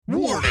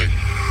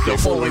The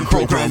following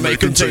program may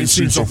contain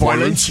scenes of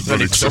violence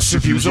and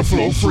excessive use of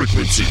low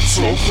frequencies.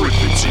 Low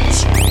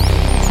frequencies.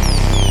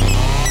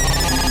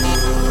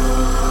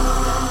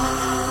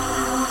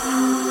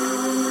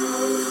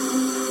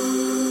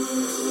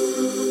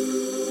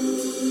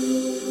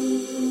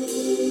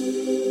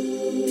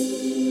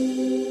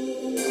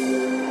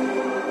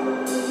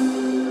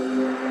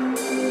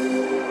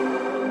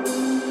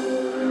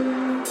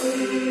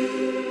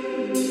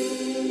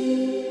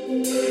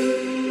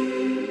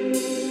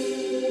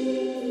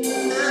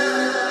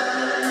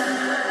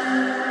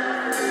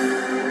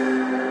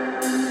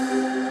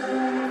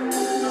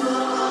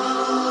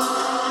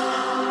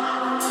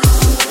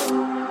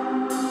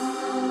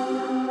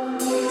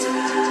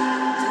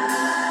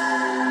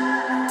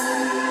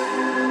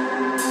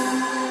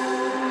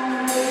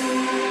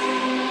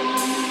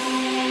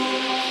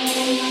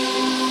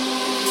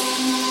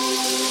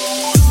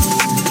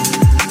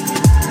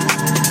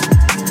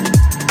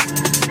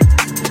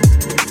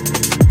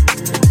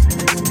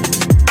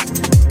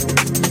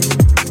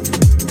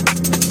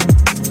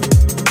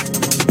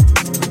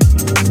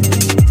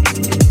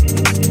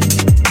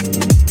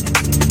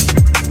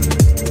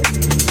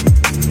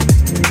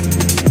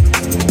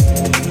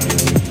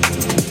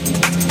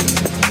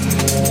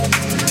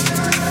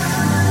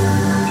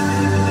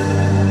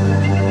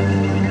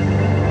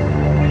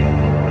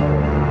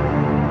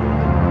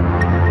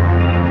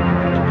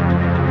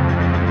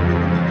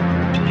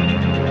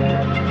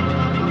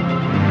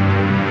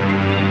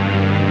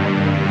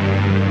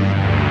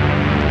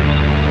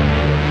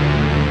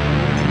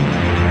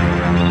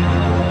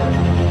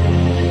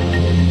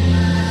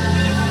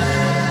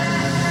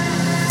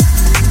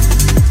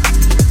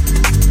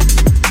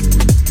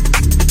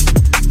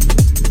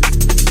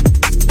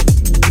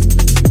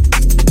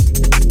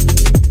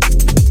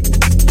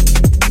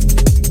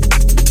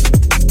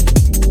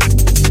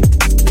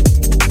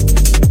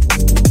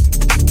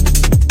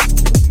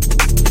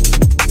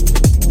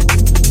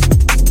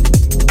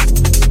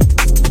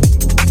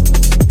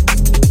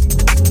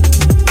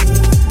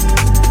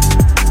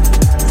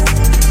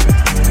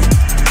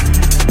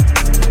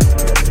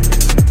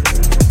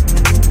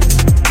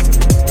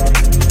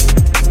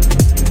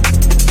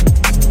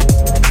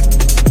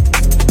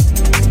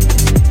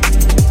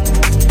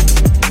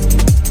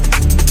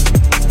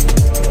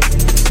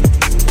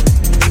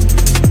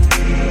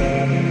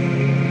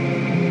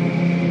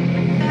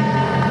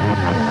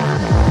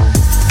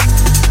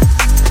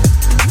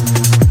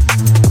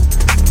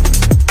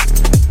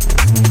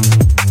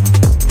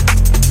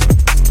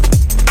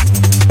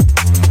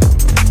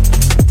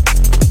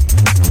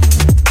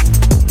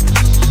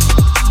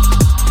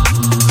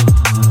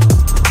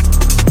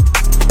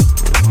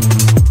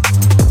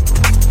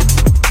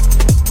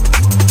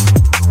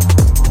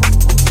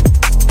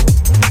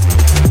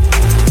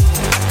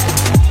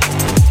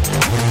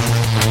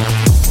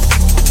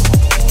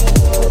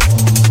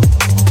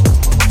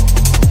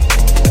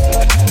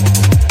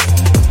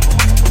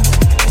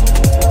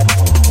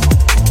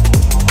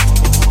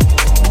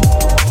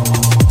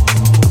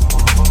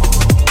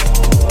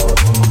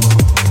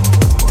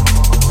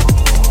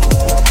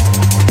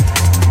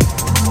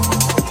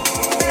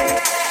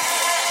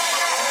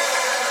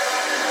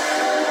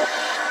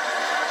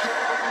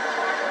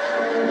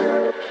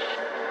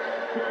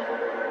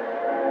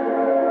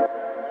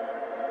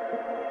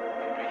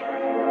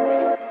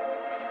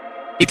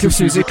 ECLIPS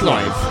Music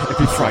live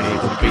every Friday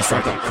on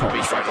BASSDRIVE.com.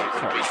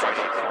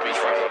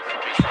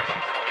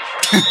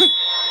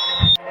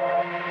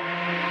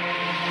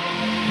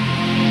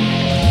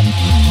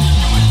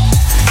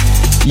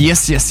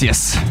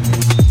 Yes.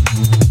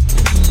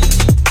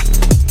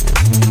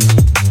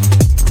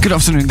 Good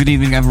afternoon, good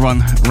evening,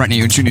 everyone. Right now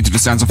you're tuned into the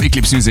sounds of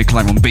ECLIPS Music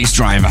live on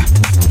BASSDRIVE.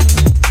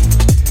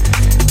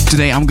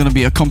 Today I'm gonna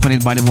be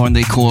accompanied by the one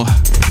they call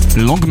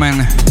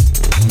Longman.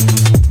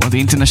 Well, the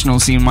international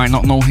scene might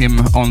not know him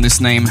on this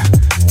name.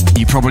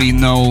 You probably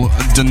know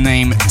the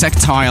name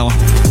Tactile,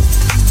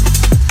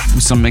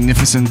 with some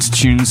magnificent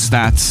tunes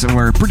that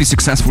were pretty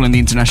successful in the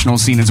international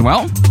scene as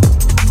well.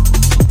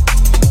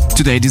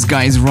 Today this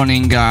guy is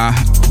running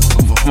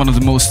one of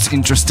the most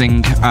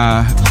interesting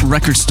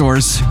record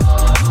stores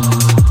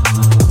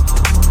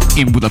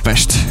in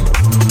Budapest.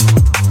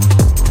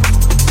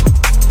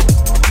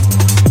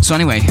 So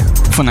anyway,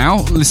 for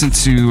now, listen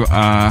to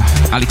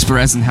Alex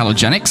Perez and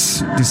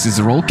Halogenics. This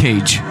is Roll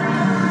Cage.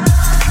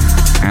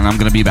 And I'm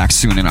gonna be back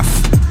soon enough.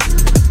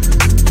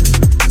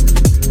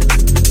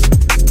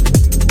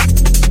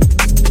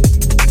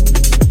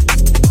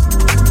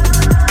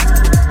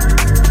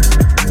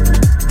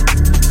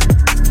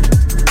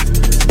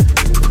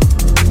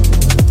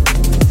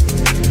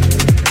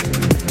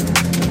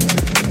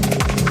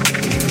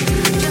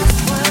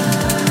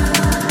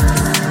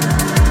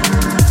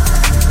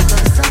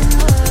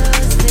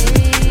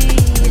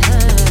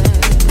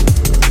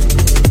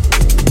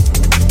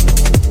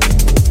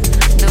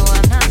 No,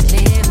 I'm not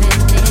living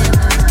in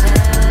a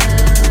past.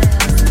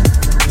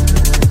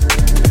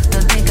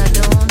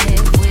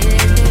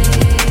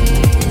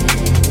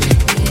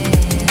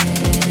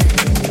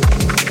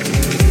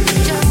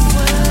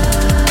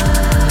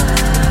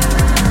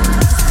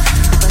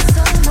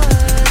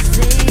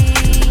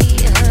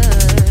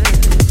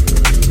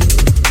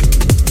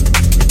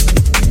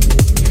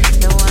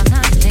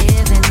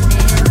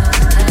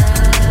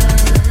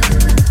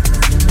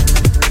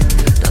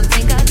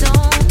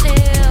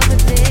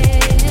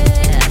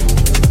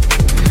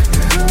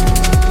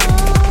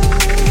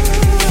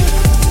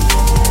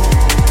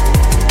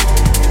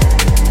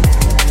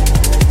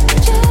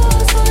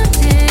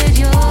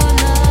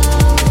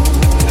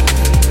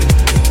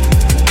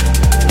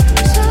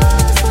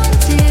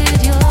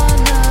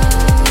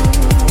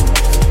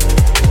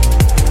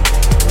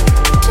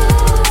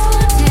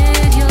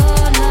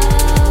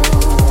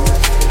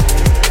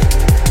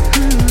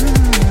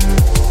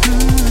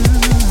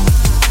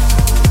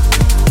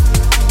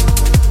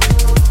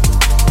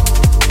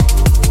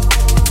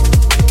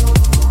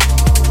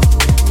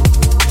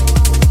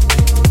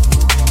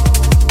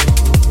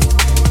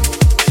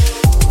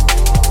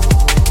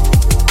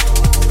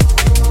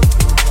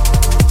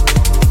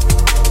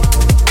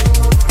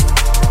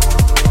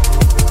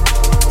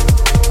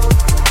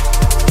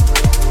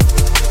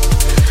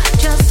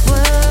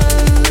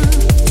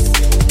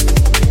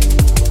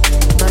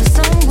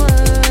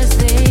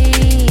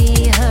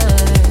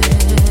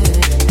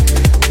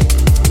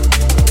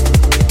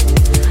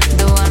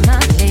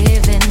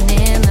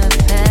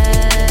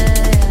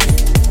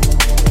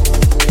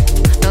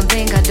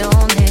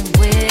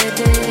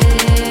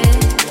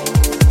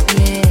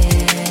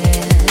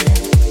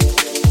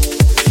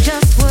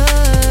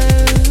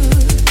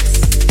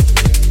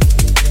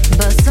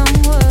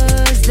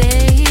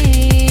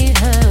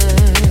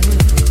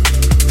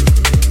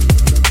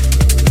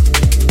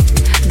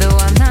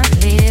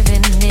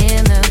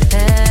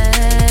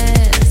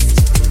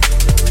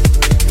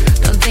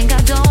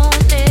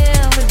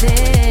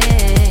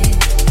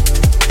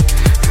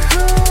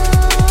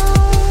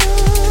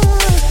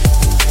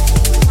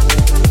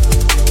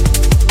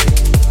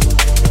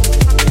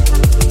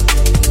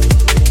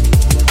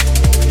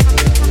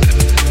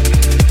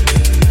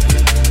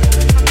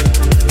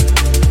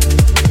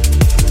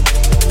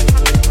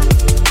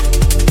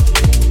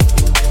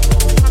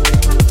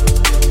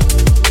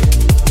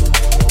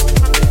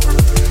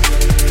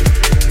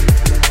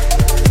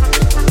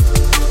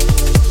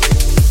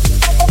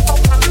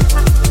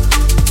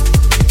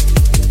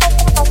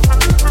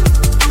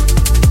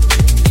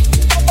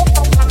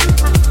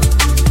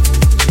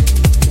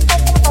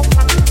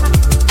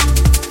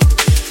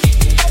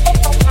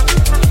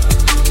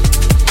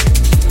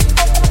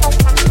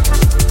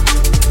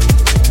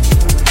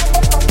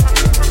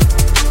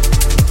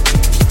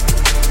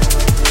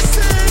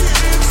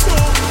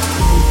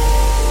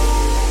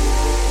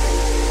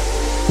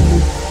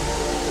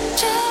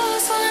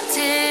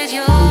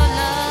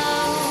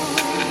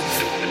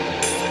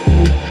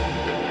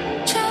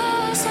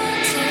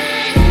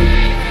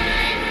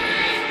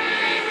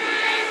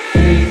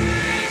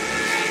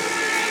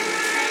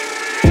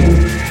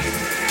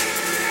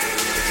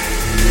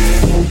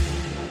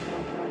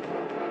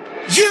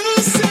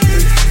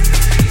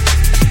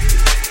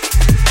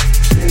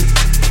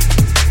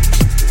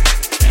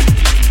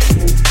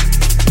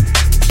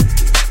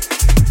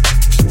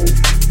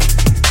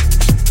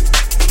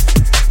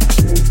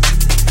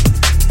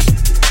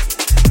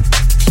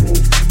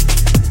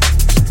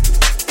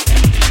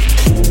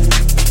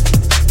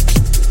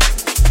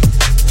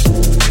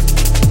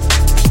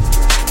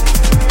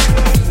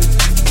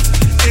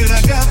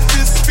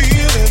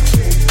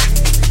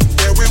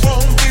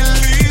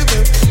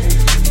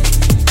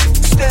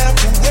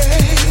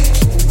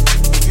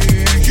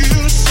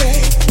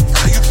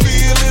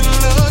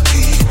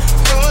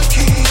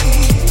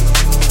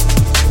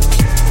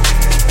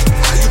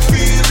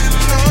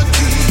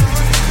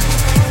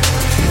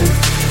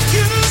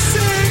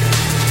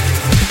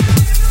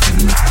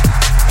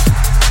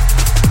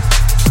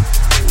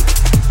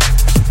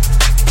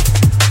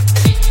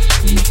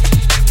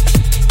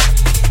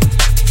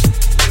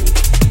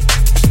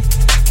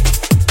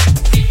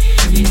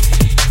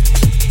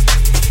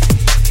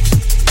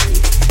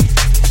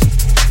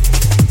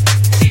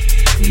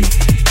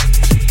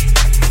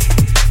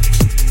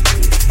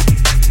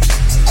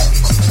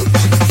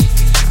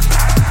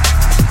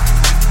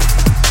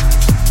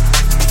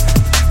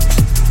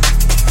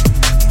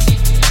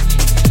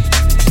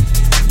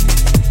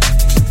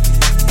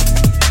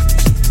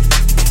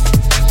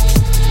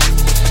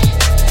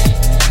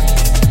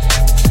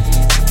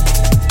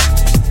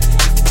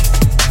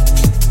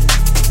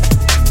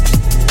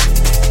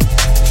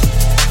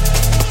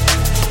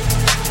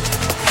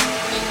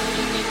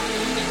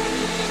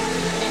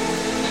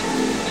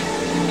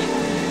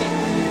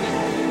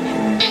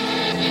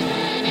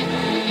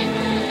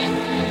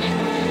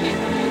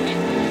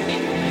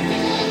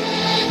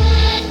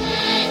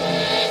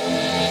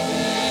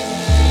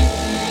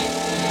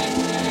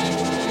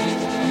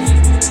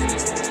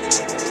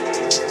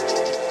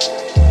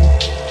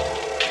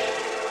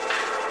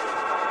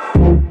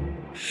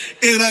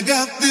 And I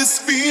got this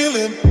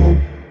feeling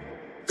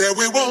that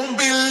we won't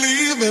be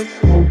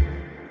leaving.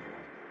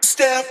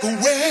 Step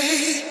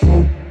away.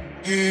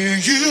 Hear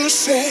you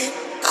say,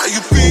 are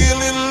you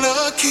feeling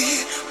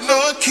lucky,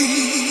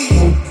 lucky?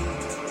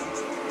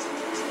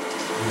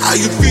 Are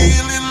you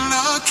feeling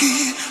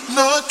lucky,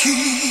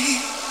 lucky,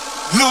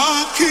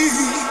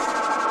 lucky?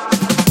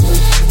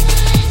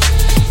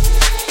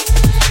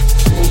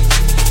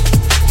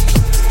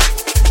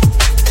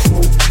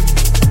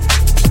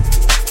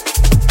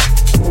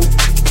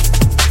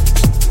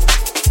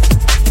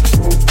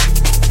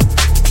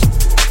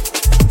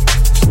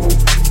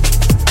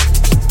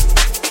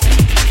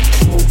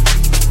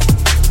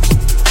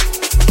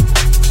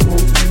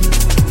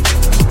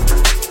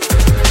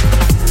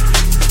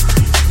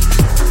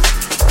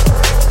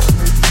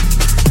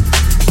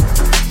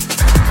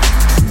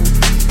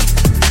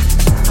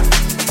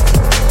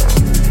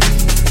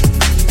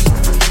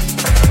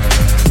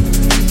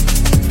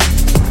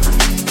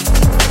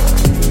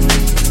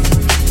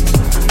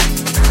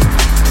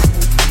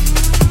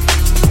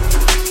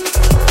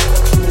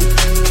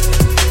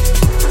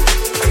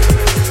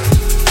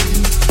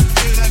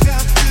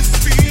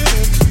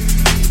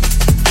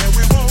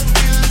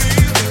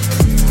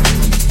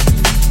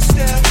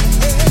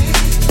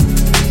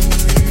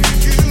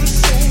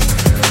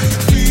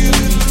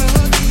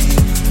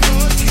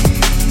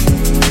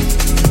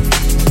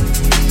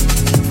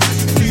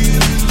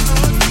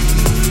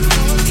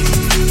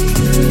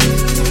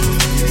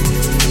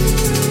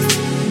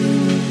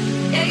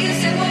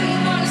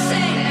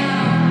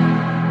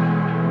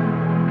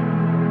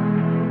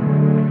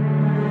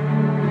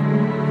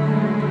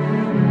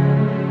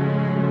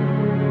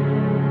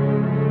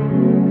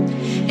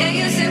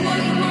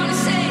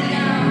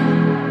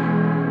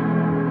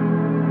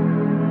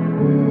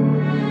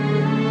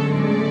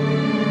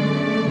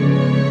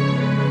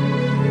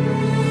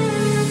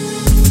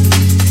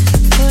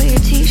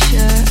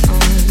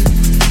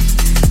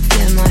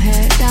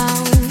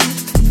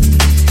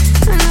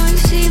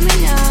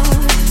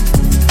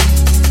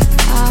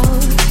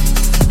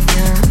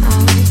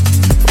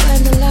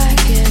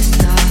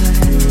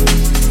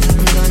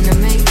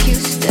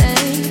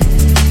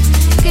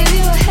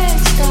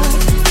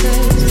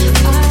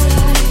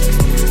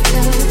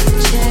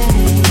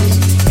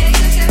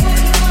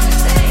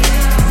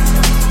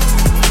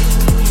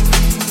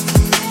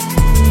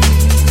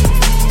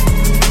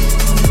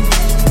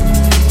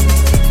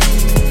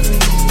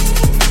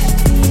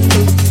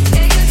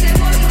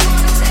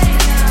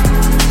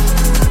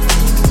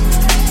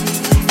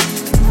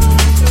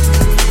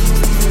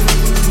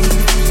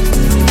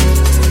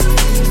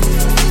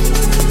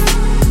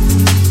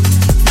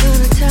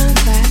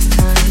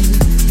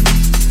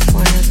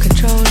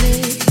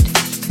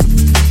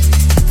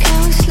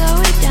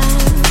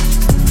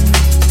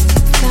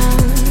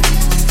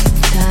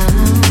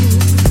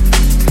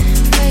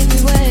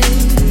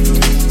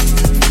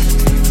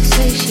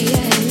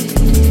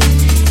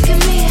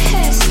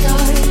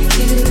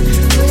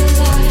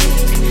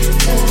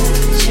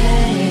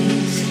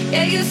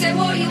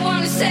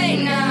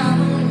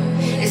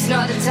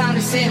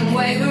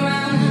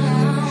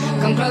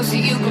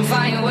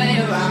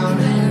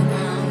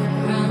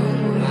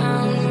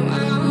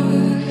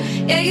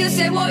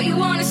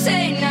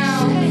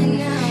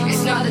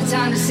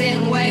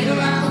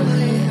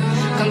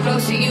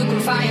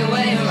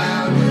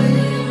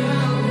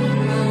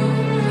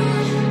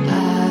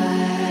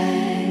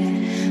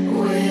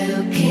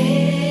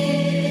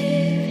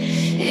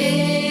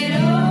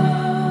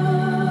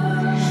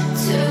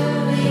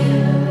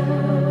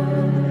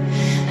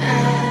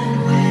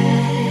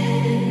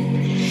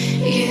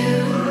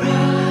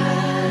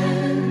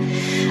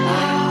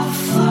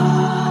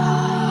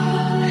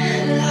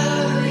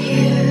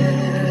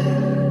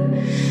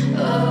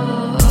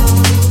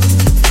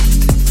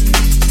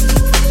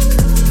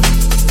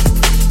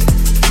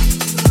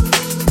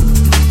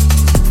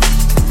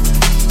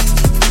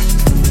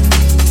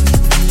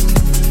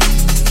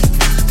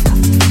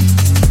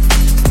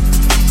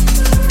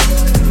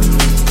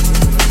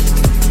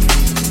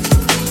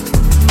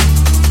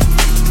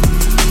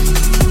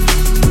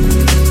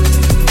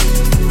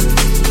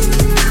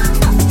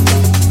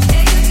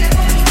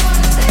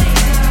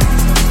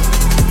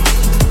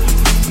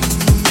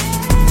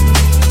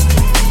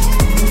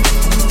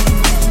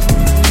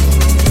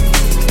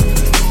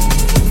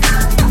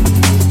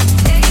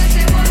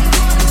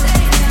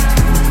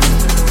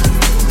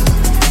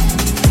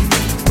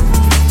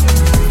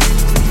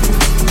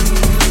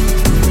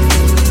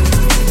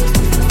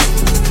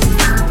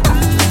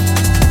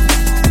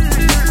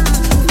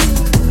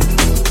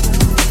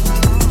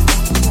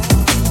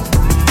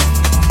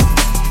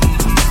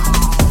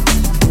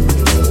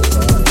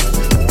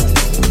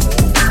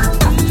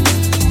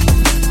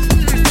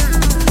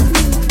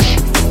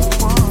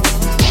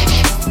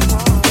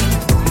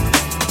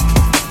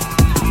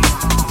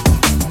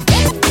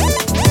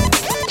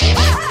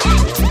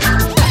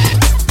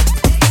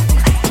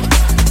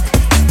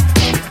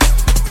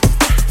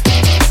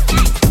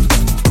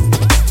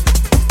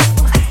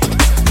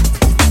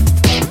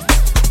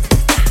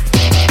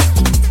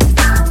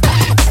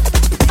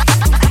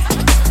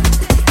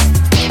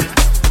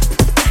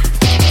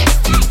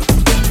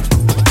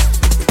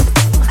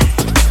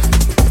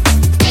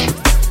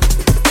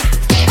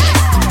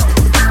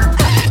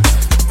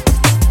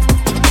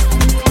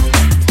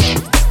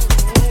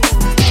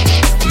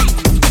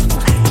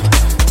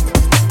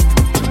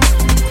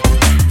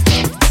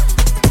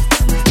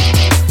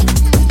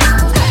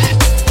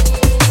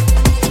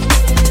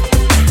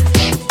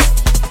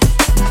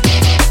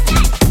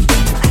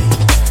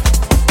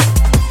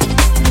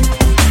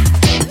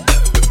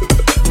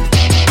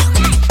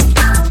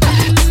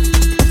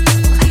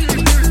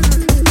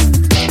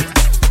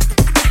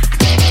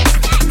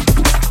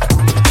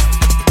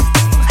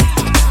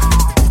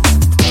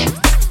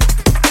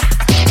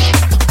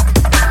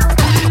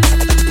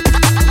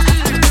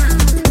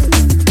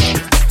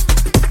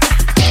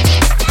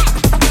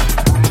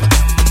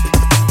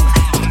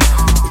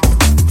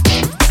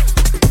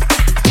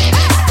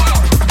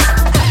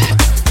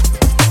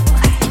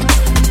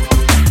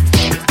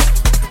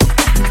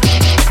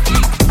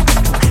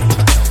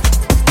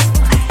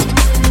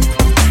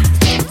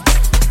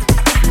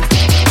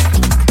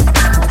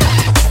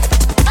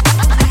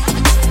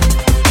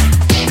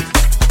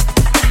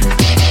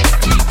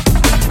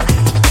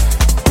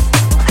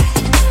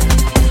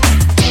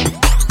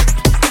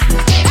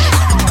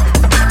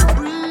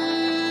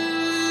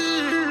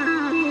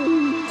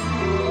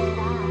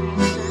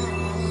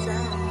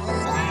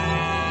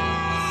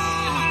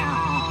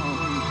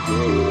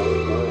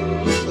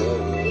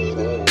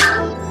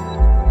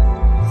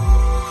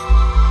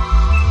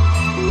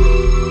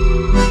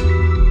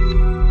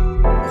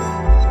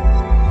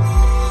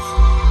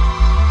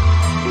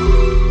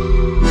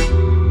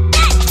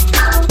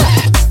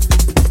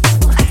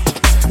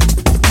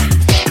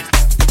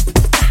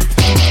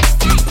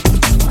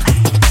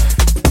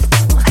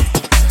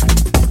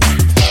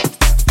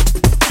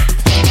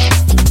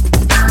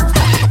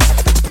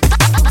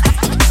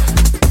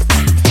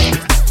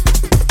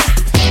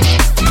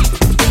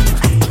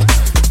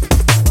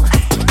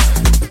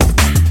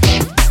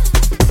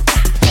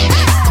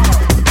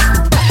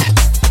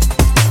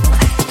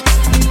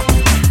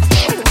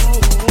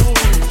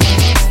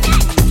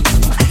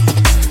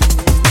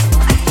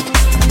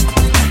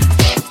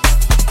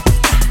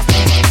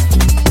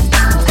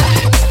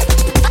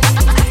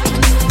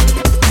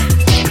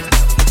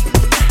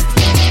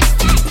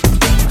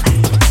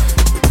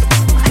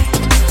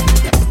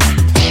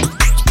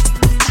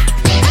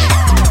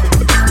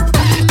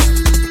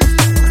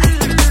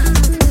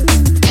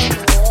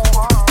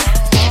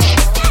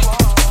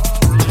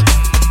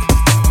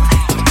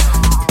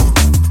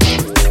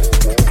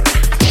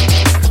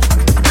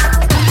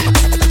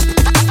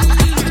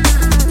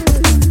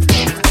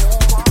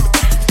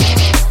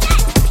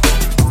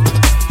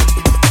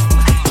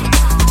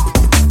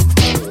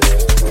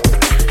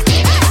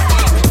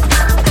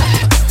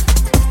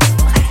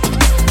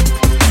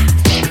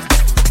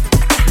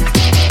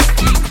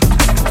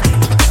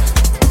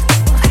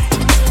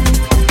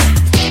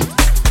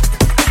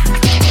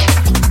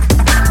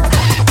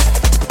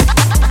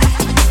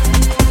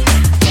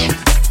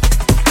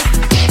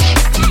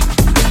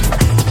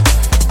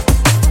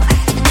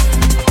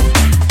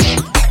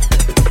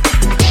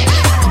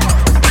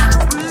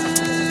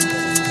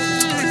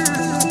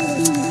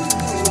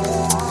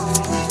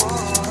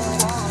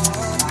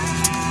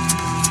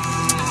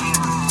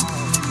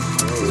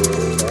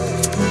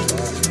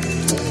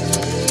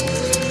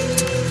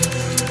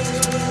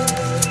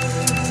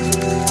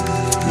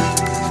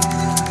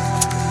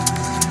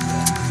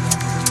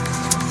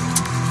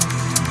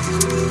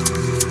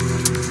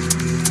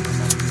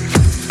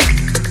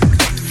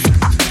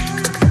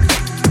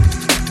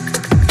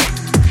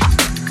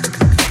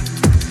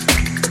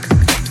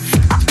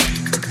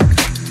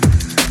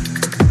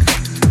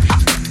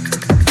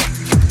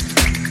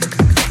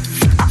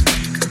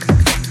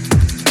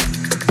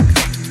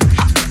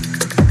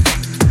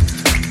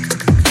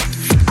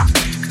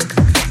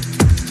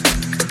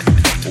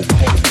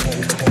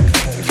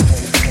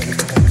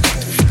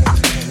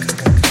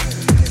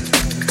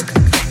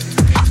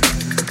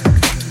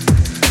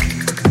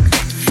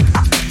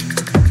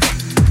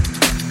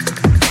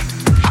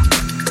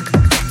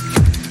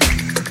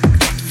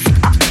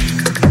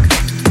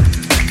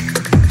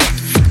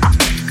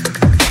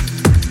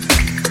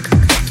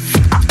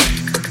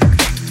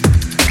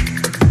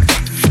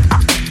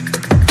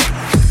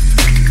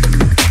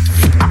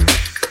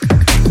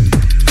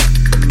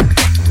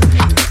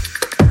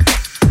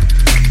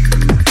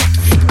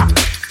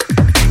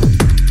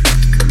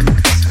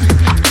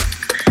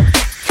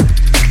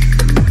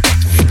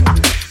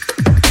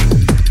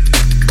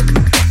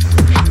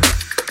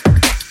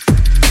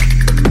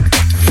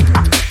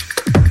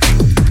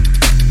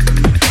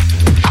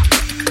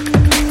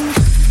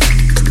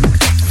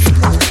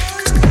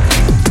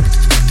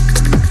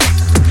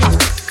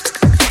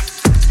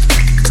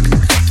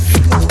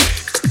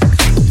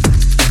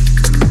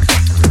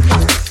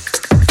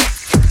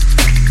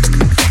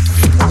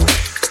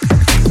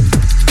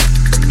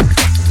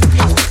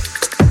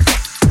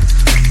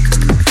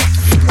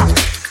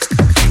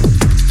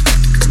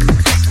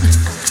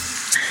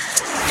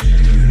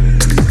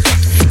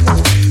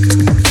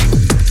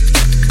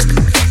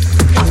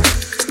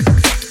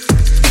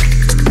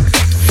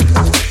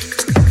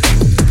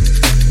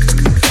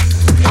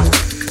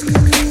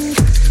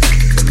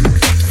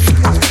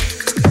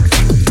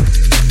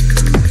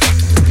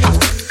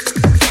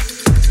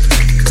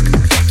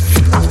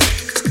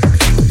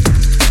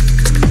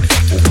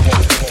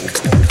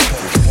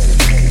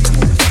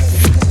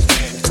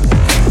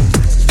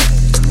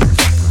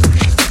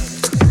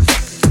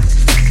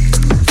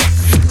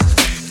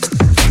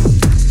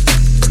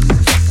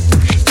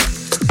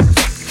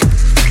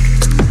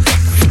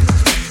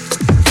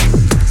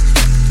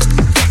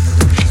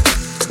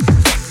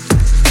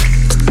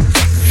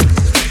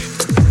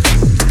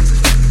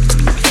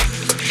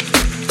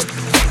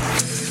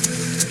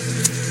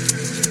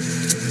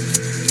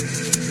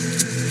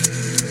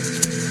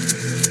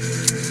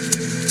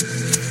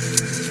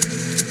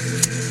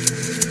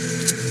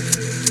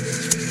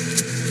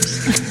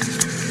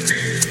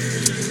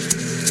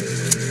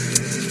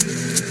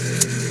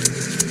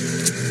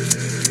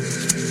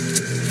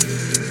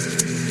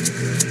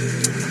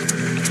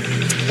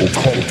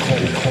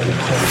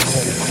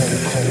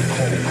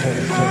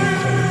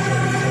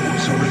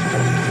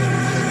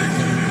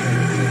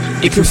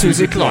 ECLIPS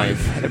Music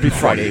live every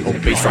Friday on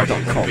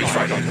BASSDRIVE.com.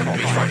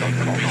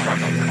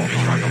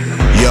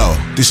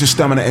 Yo, this is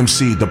Stamina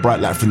MC, the bright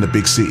light from the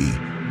big city.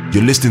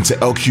 You're listening to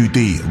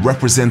LQD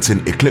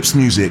representing Eclipse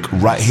Music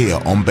right here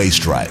on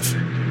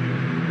BASSDRIVE.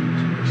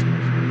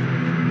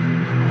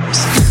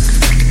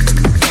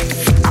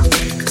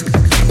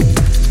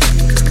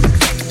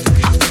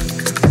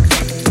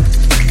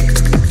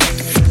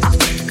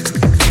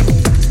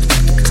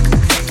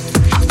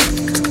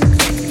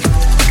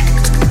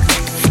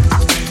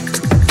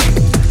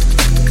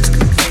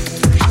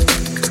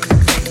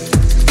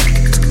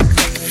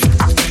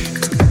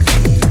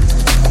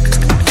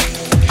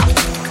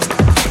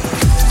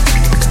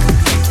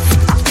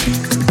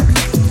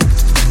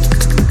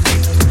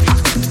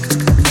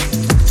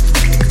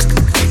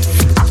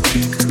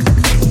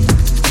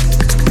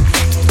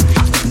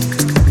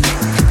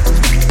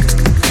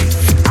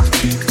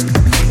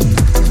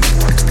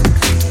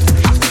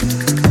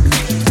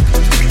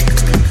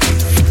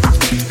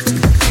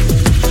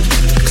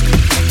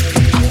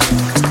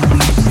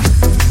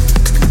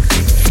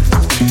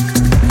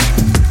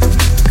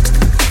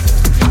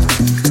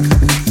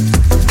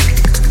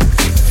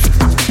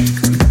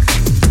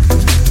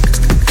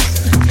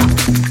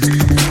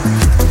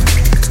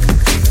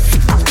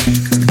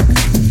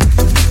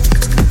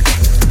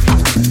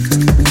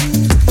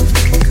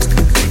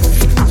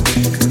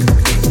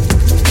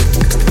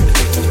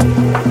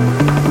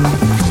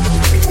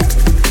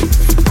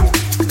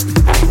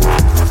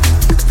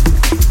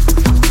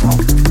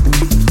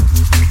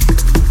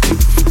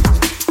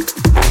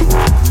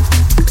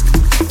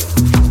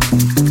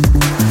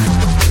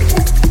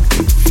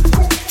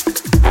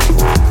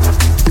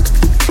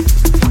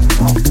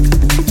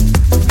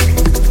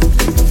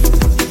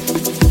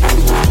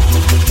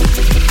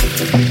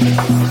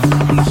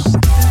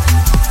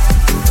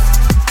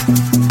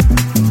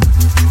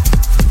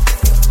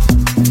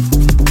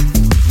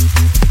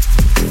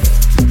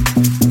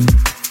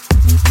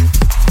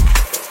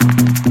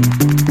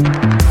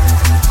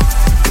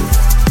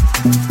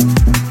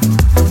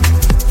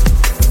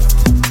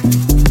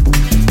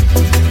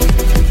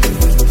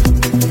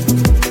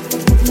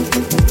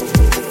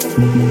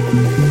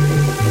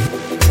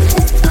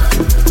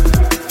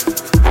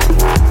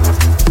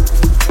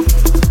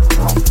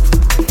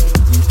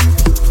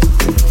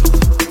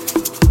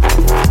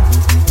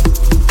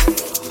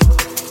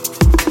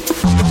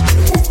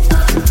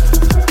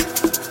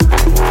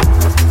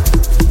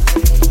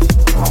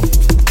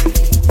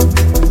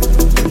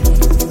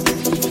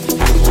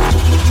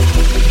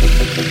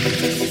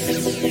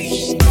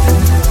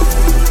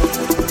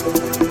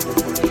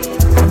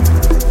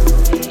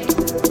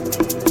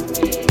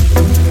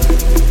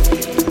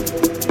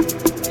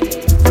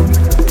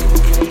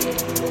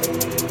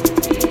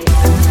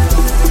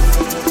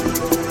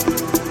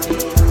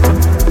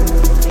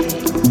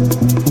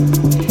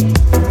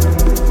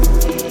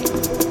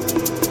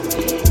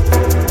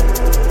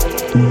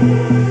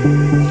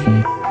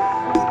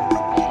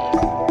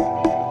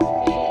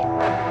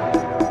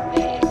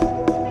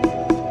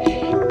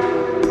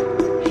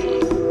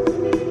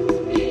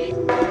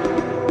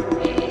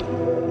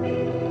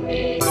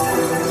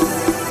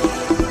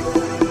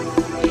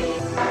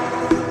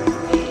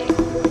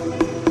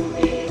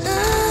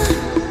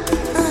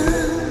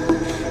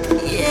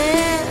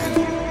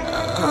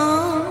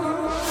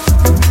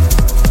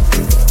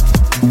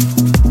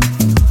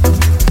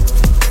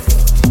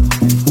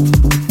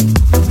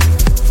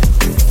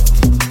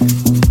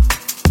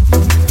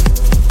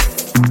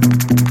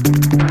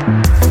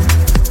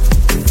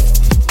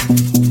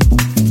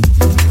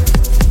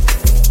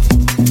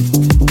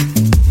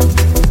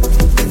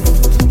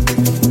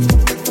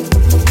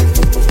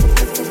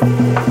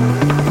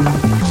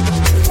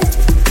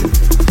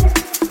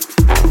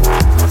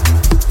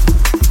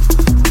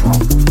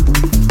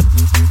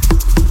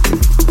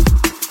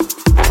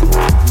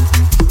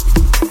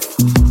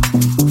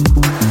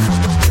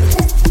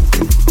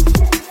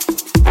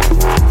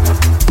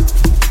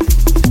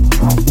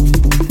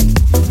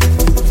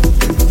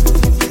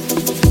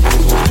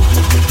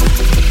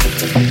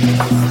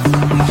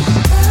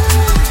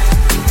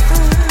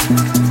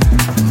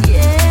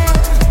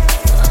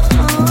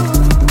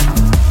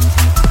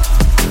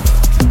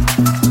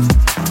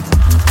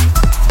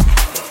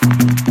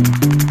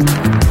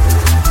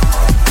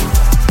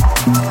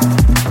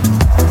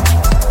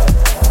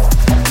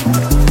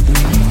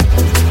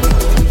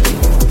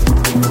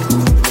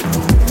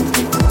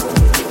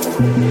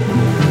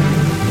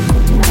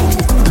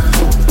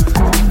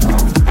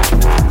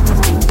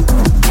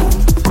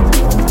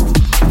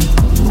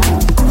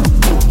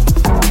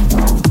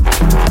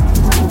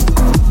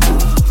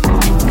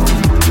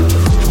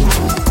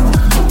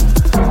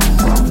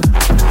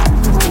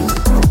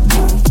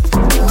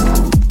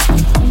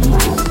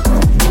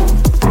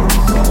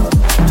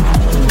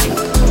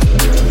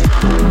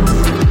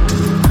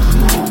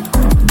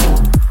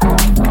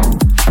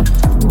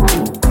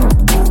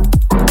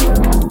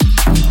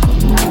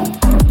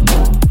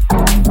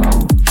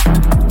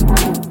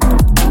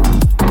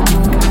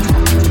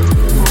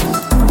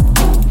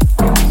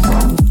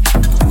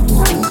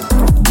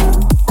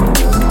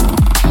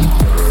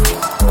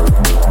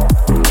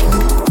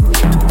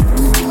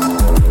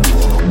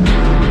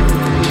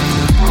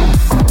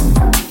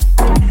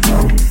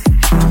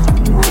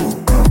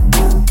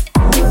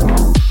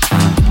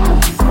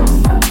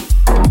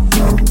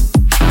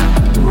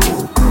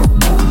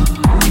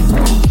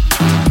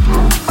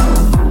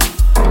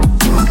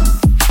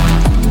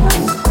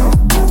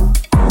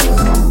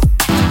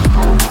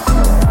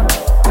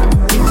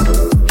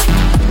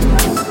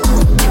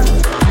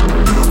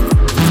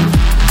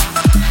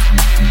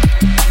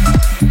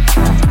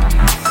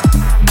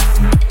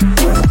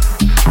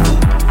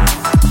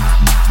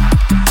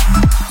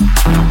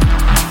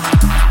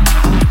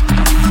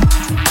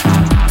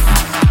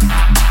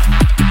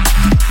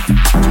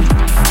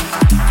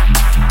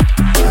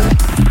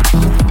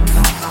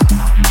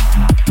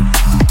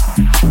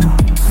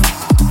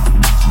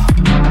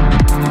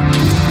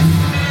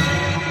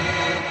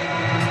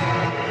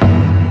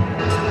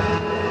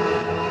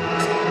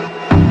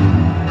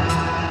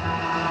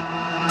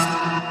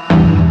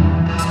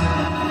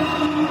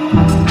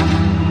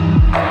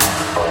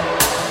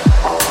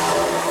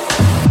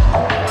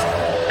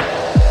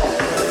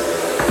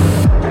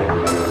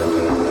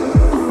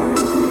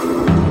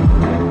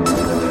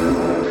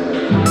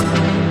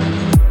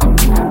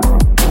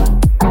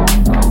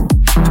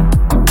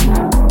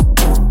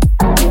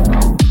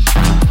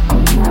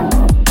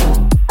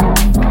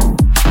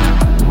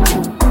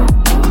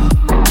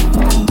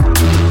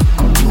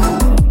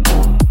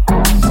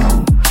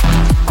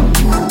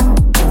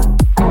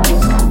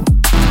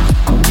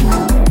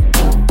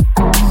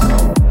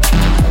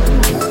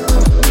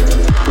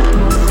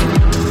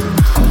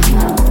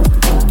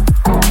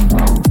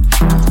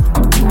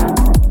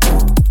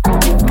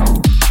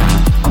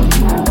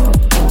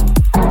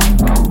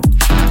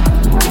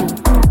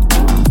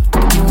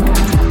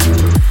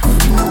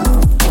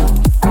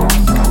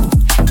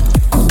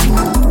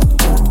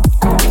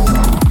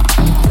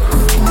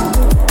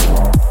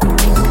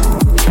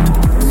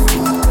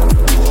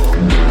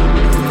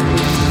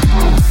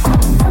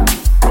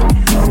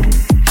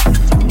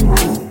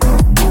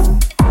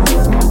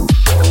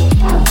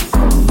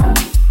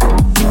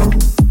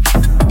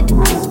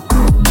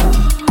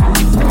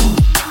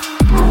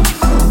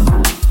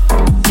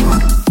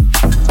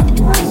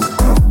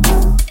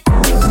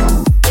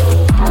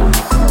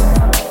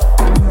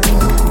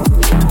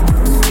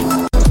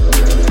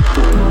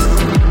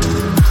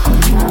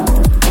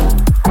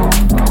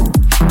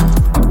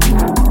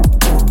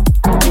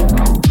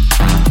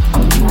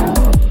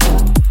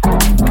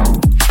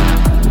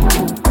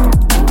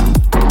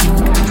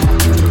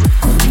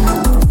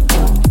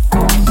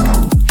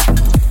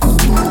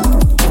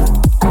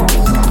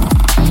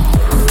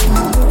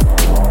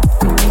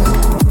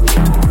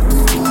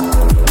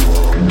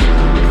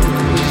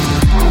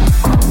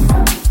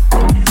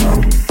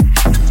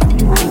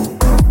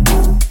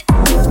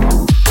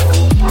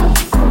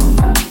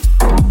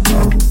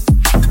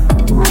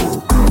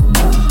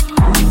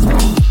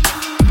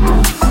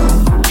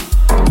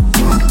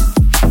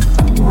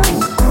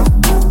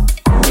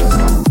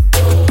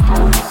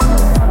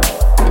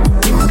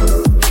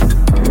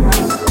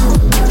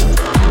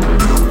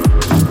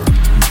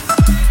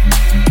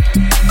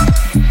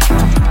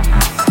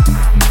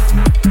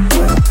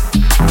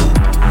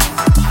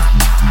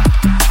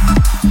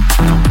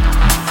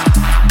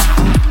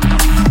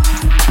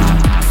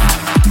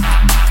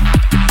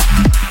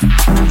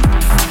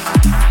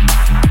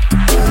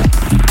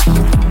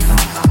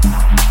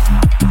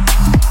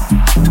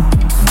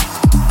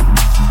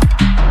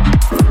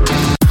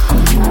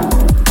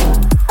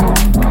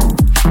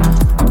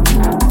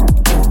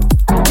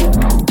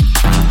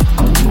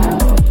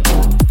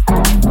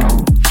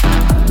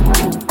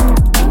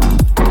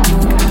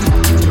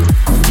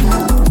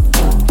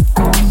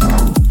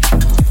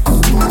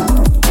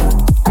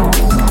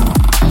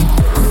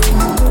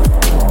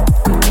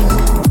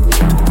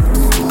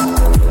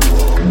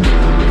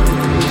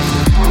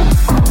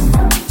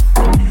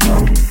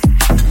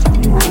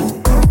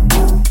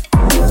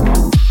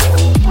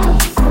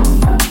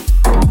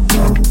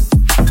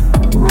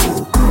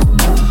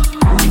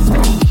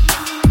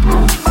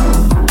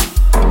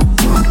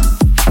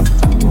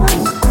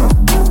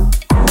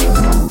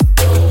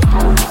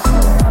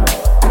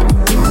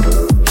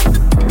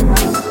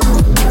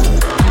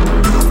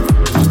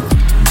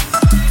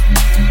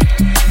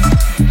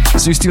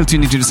 So you're still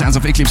tuned into the sounds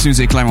of Eclipse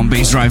Music live on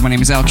BASSDRIVE. My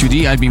name is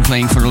LQD. I've been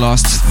playing for the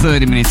last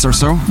 30 minutes or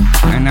so,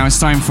 and now it's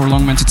time for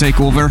Longman to take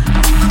over.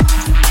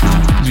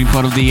 He's been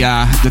part of the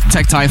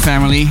Tactile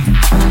family.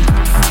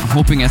 I'm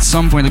hoping at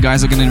some point the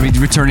guys are going to be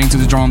returning to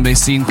the drum and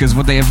bass scene, because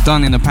what they have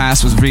done in the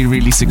past was really,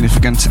 really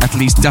significant, at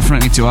least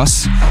definitely to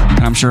us,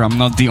 and I'm sure I'm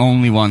not the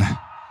only one.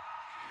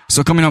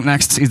 So coming up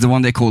next is the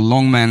one they call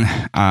Longman,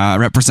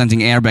 representing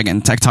Airbag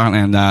and Tactile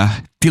and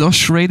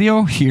Tilos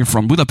Radio here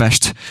from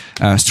Budapest,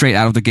 straight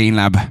out of the Gain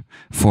Lab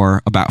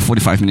for about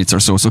 45 minutes or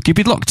so. So keep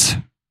it locked.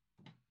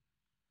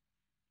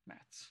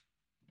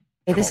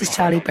 Hey, this is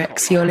Charlie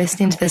Bricks. You're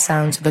listening to the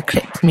sounds of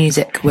Eclipse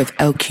Music with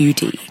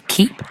LQD.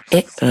 Keep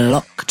it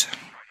locked.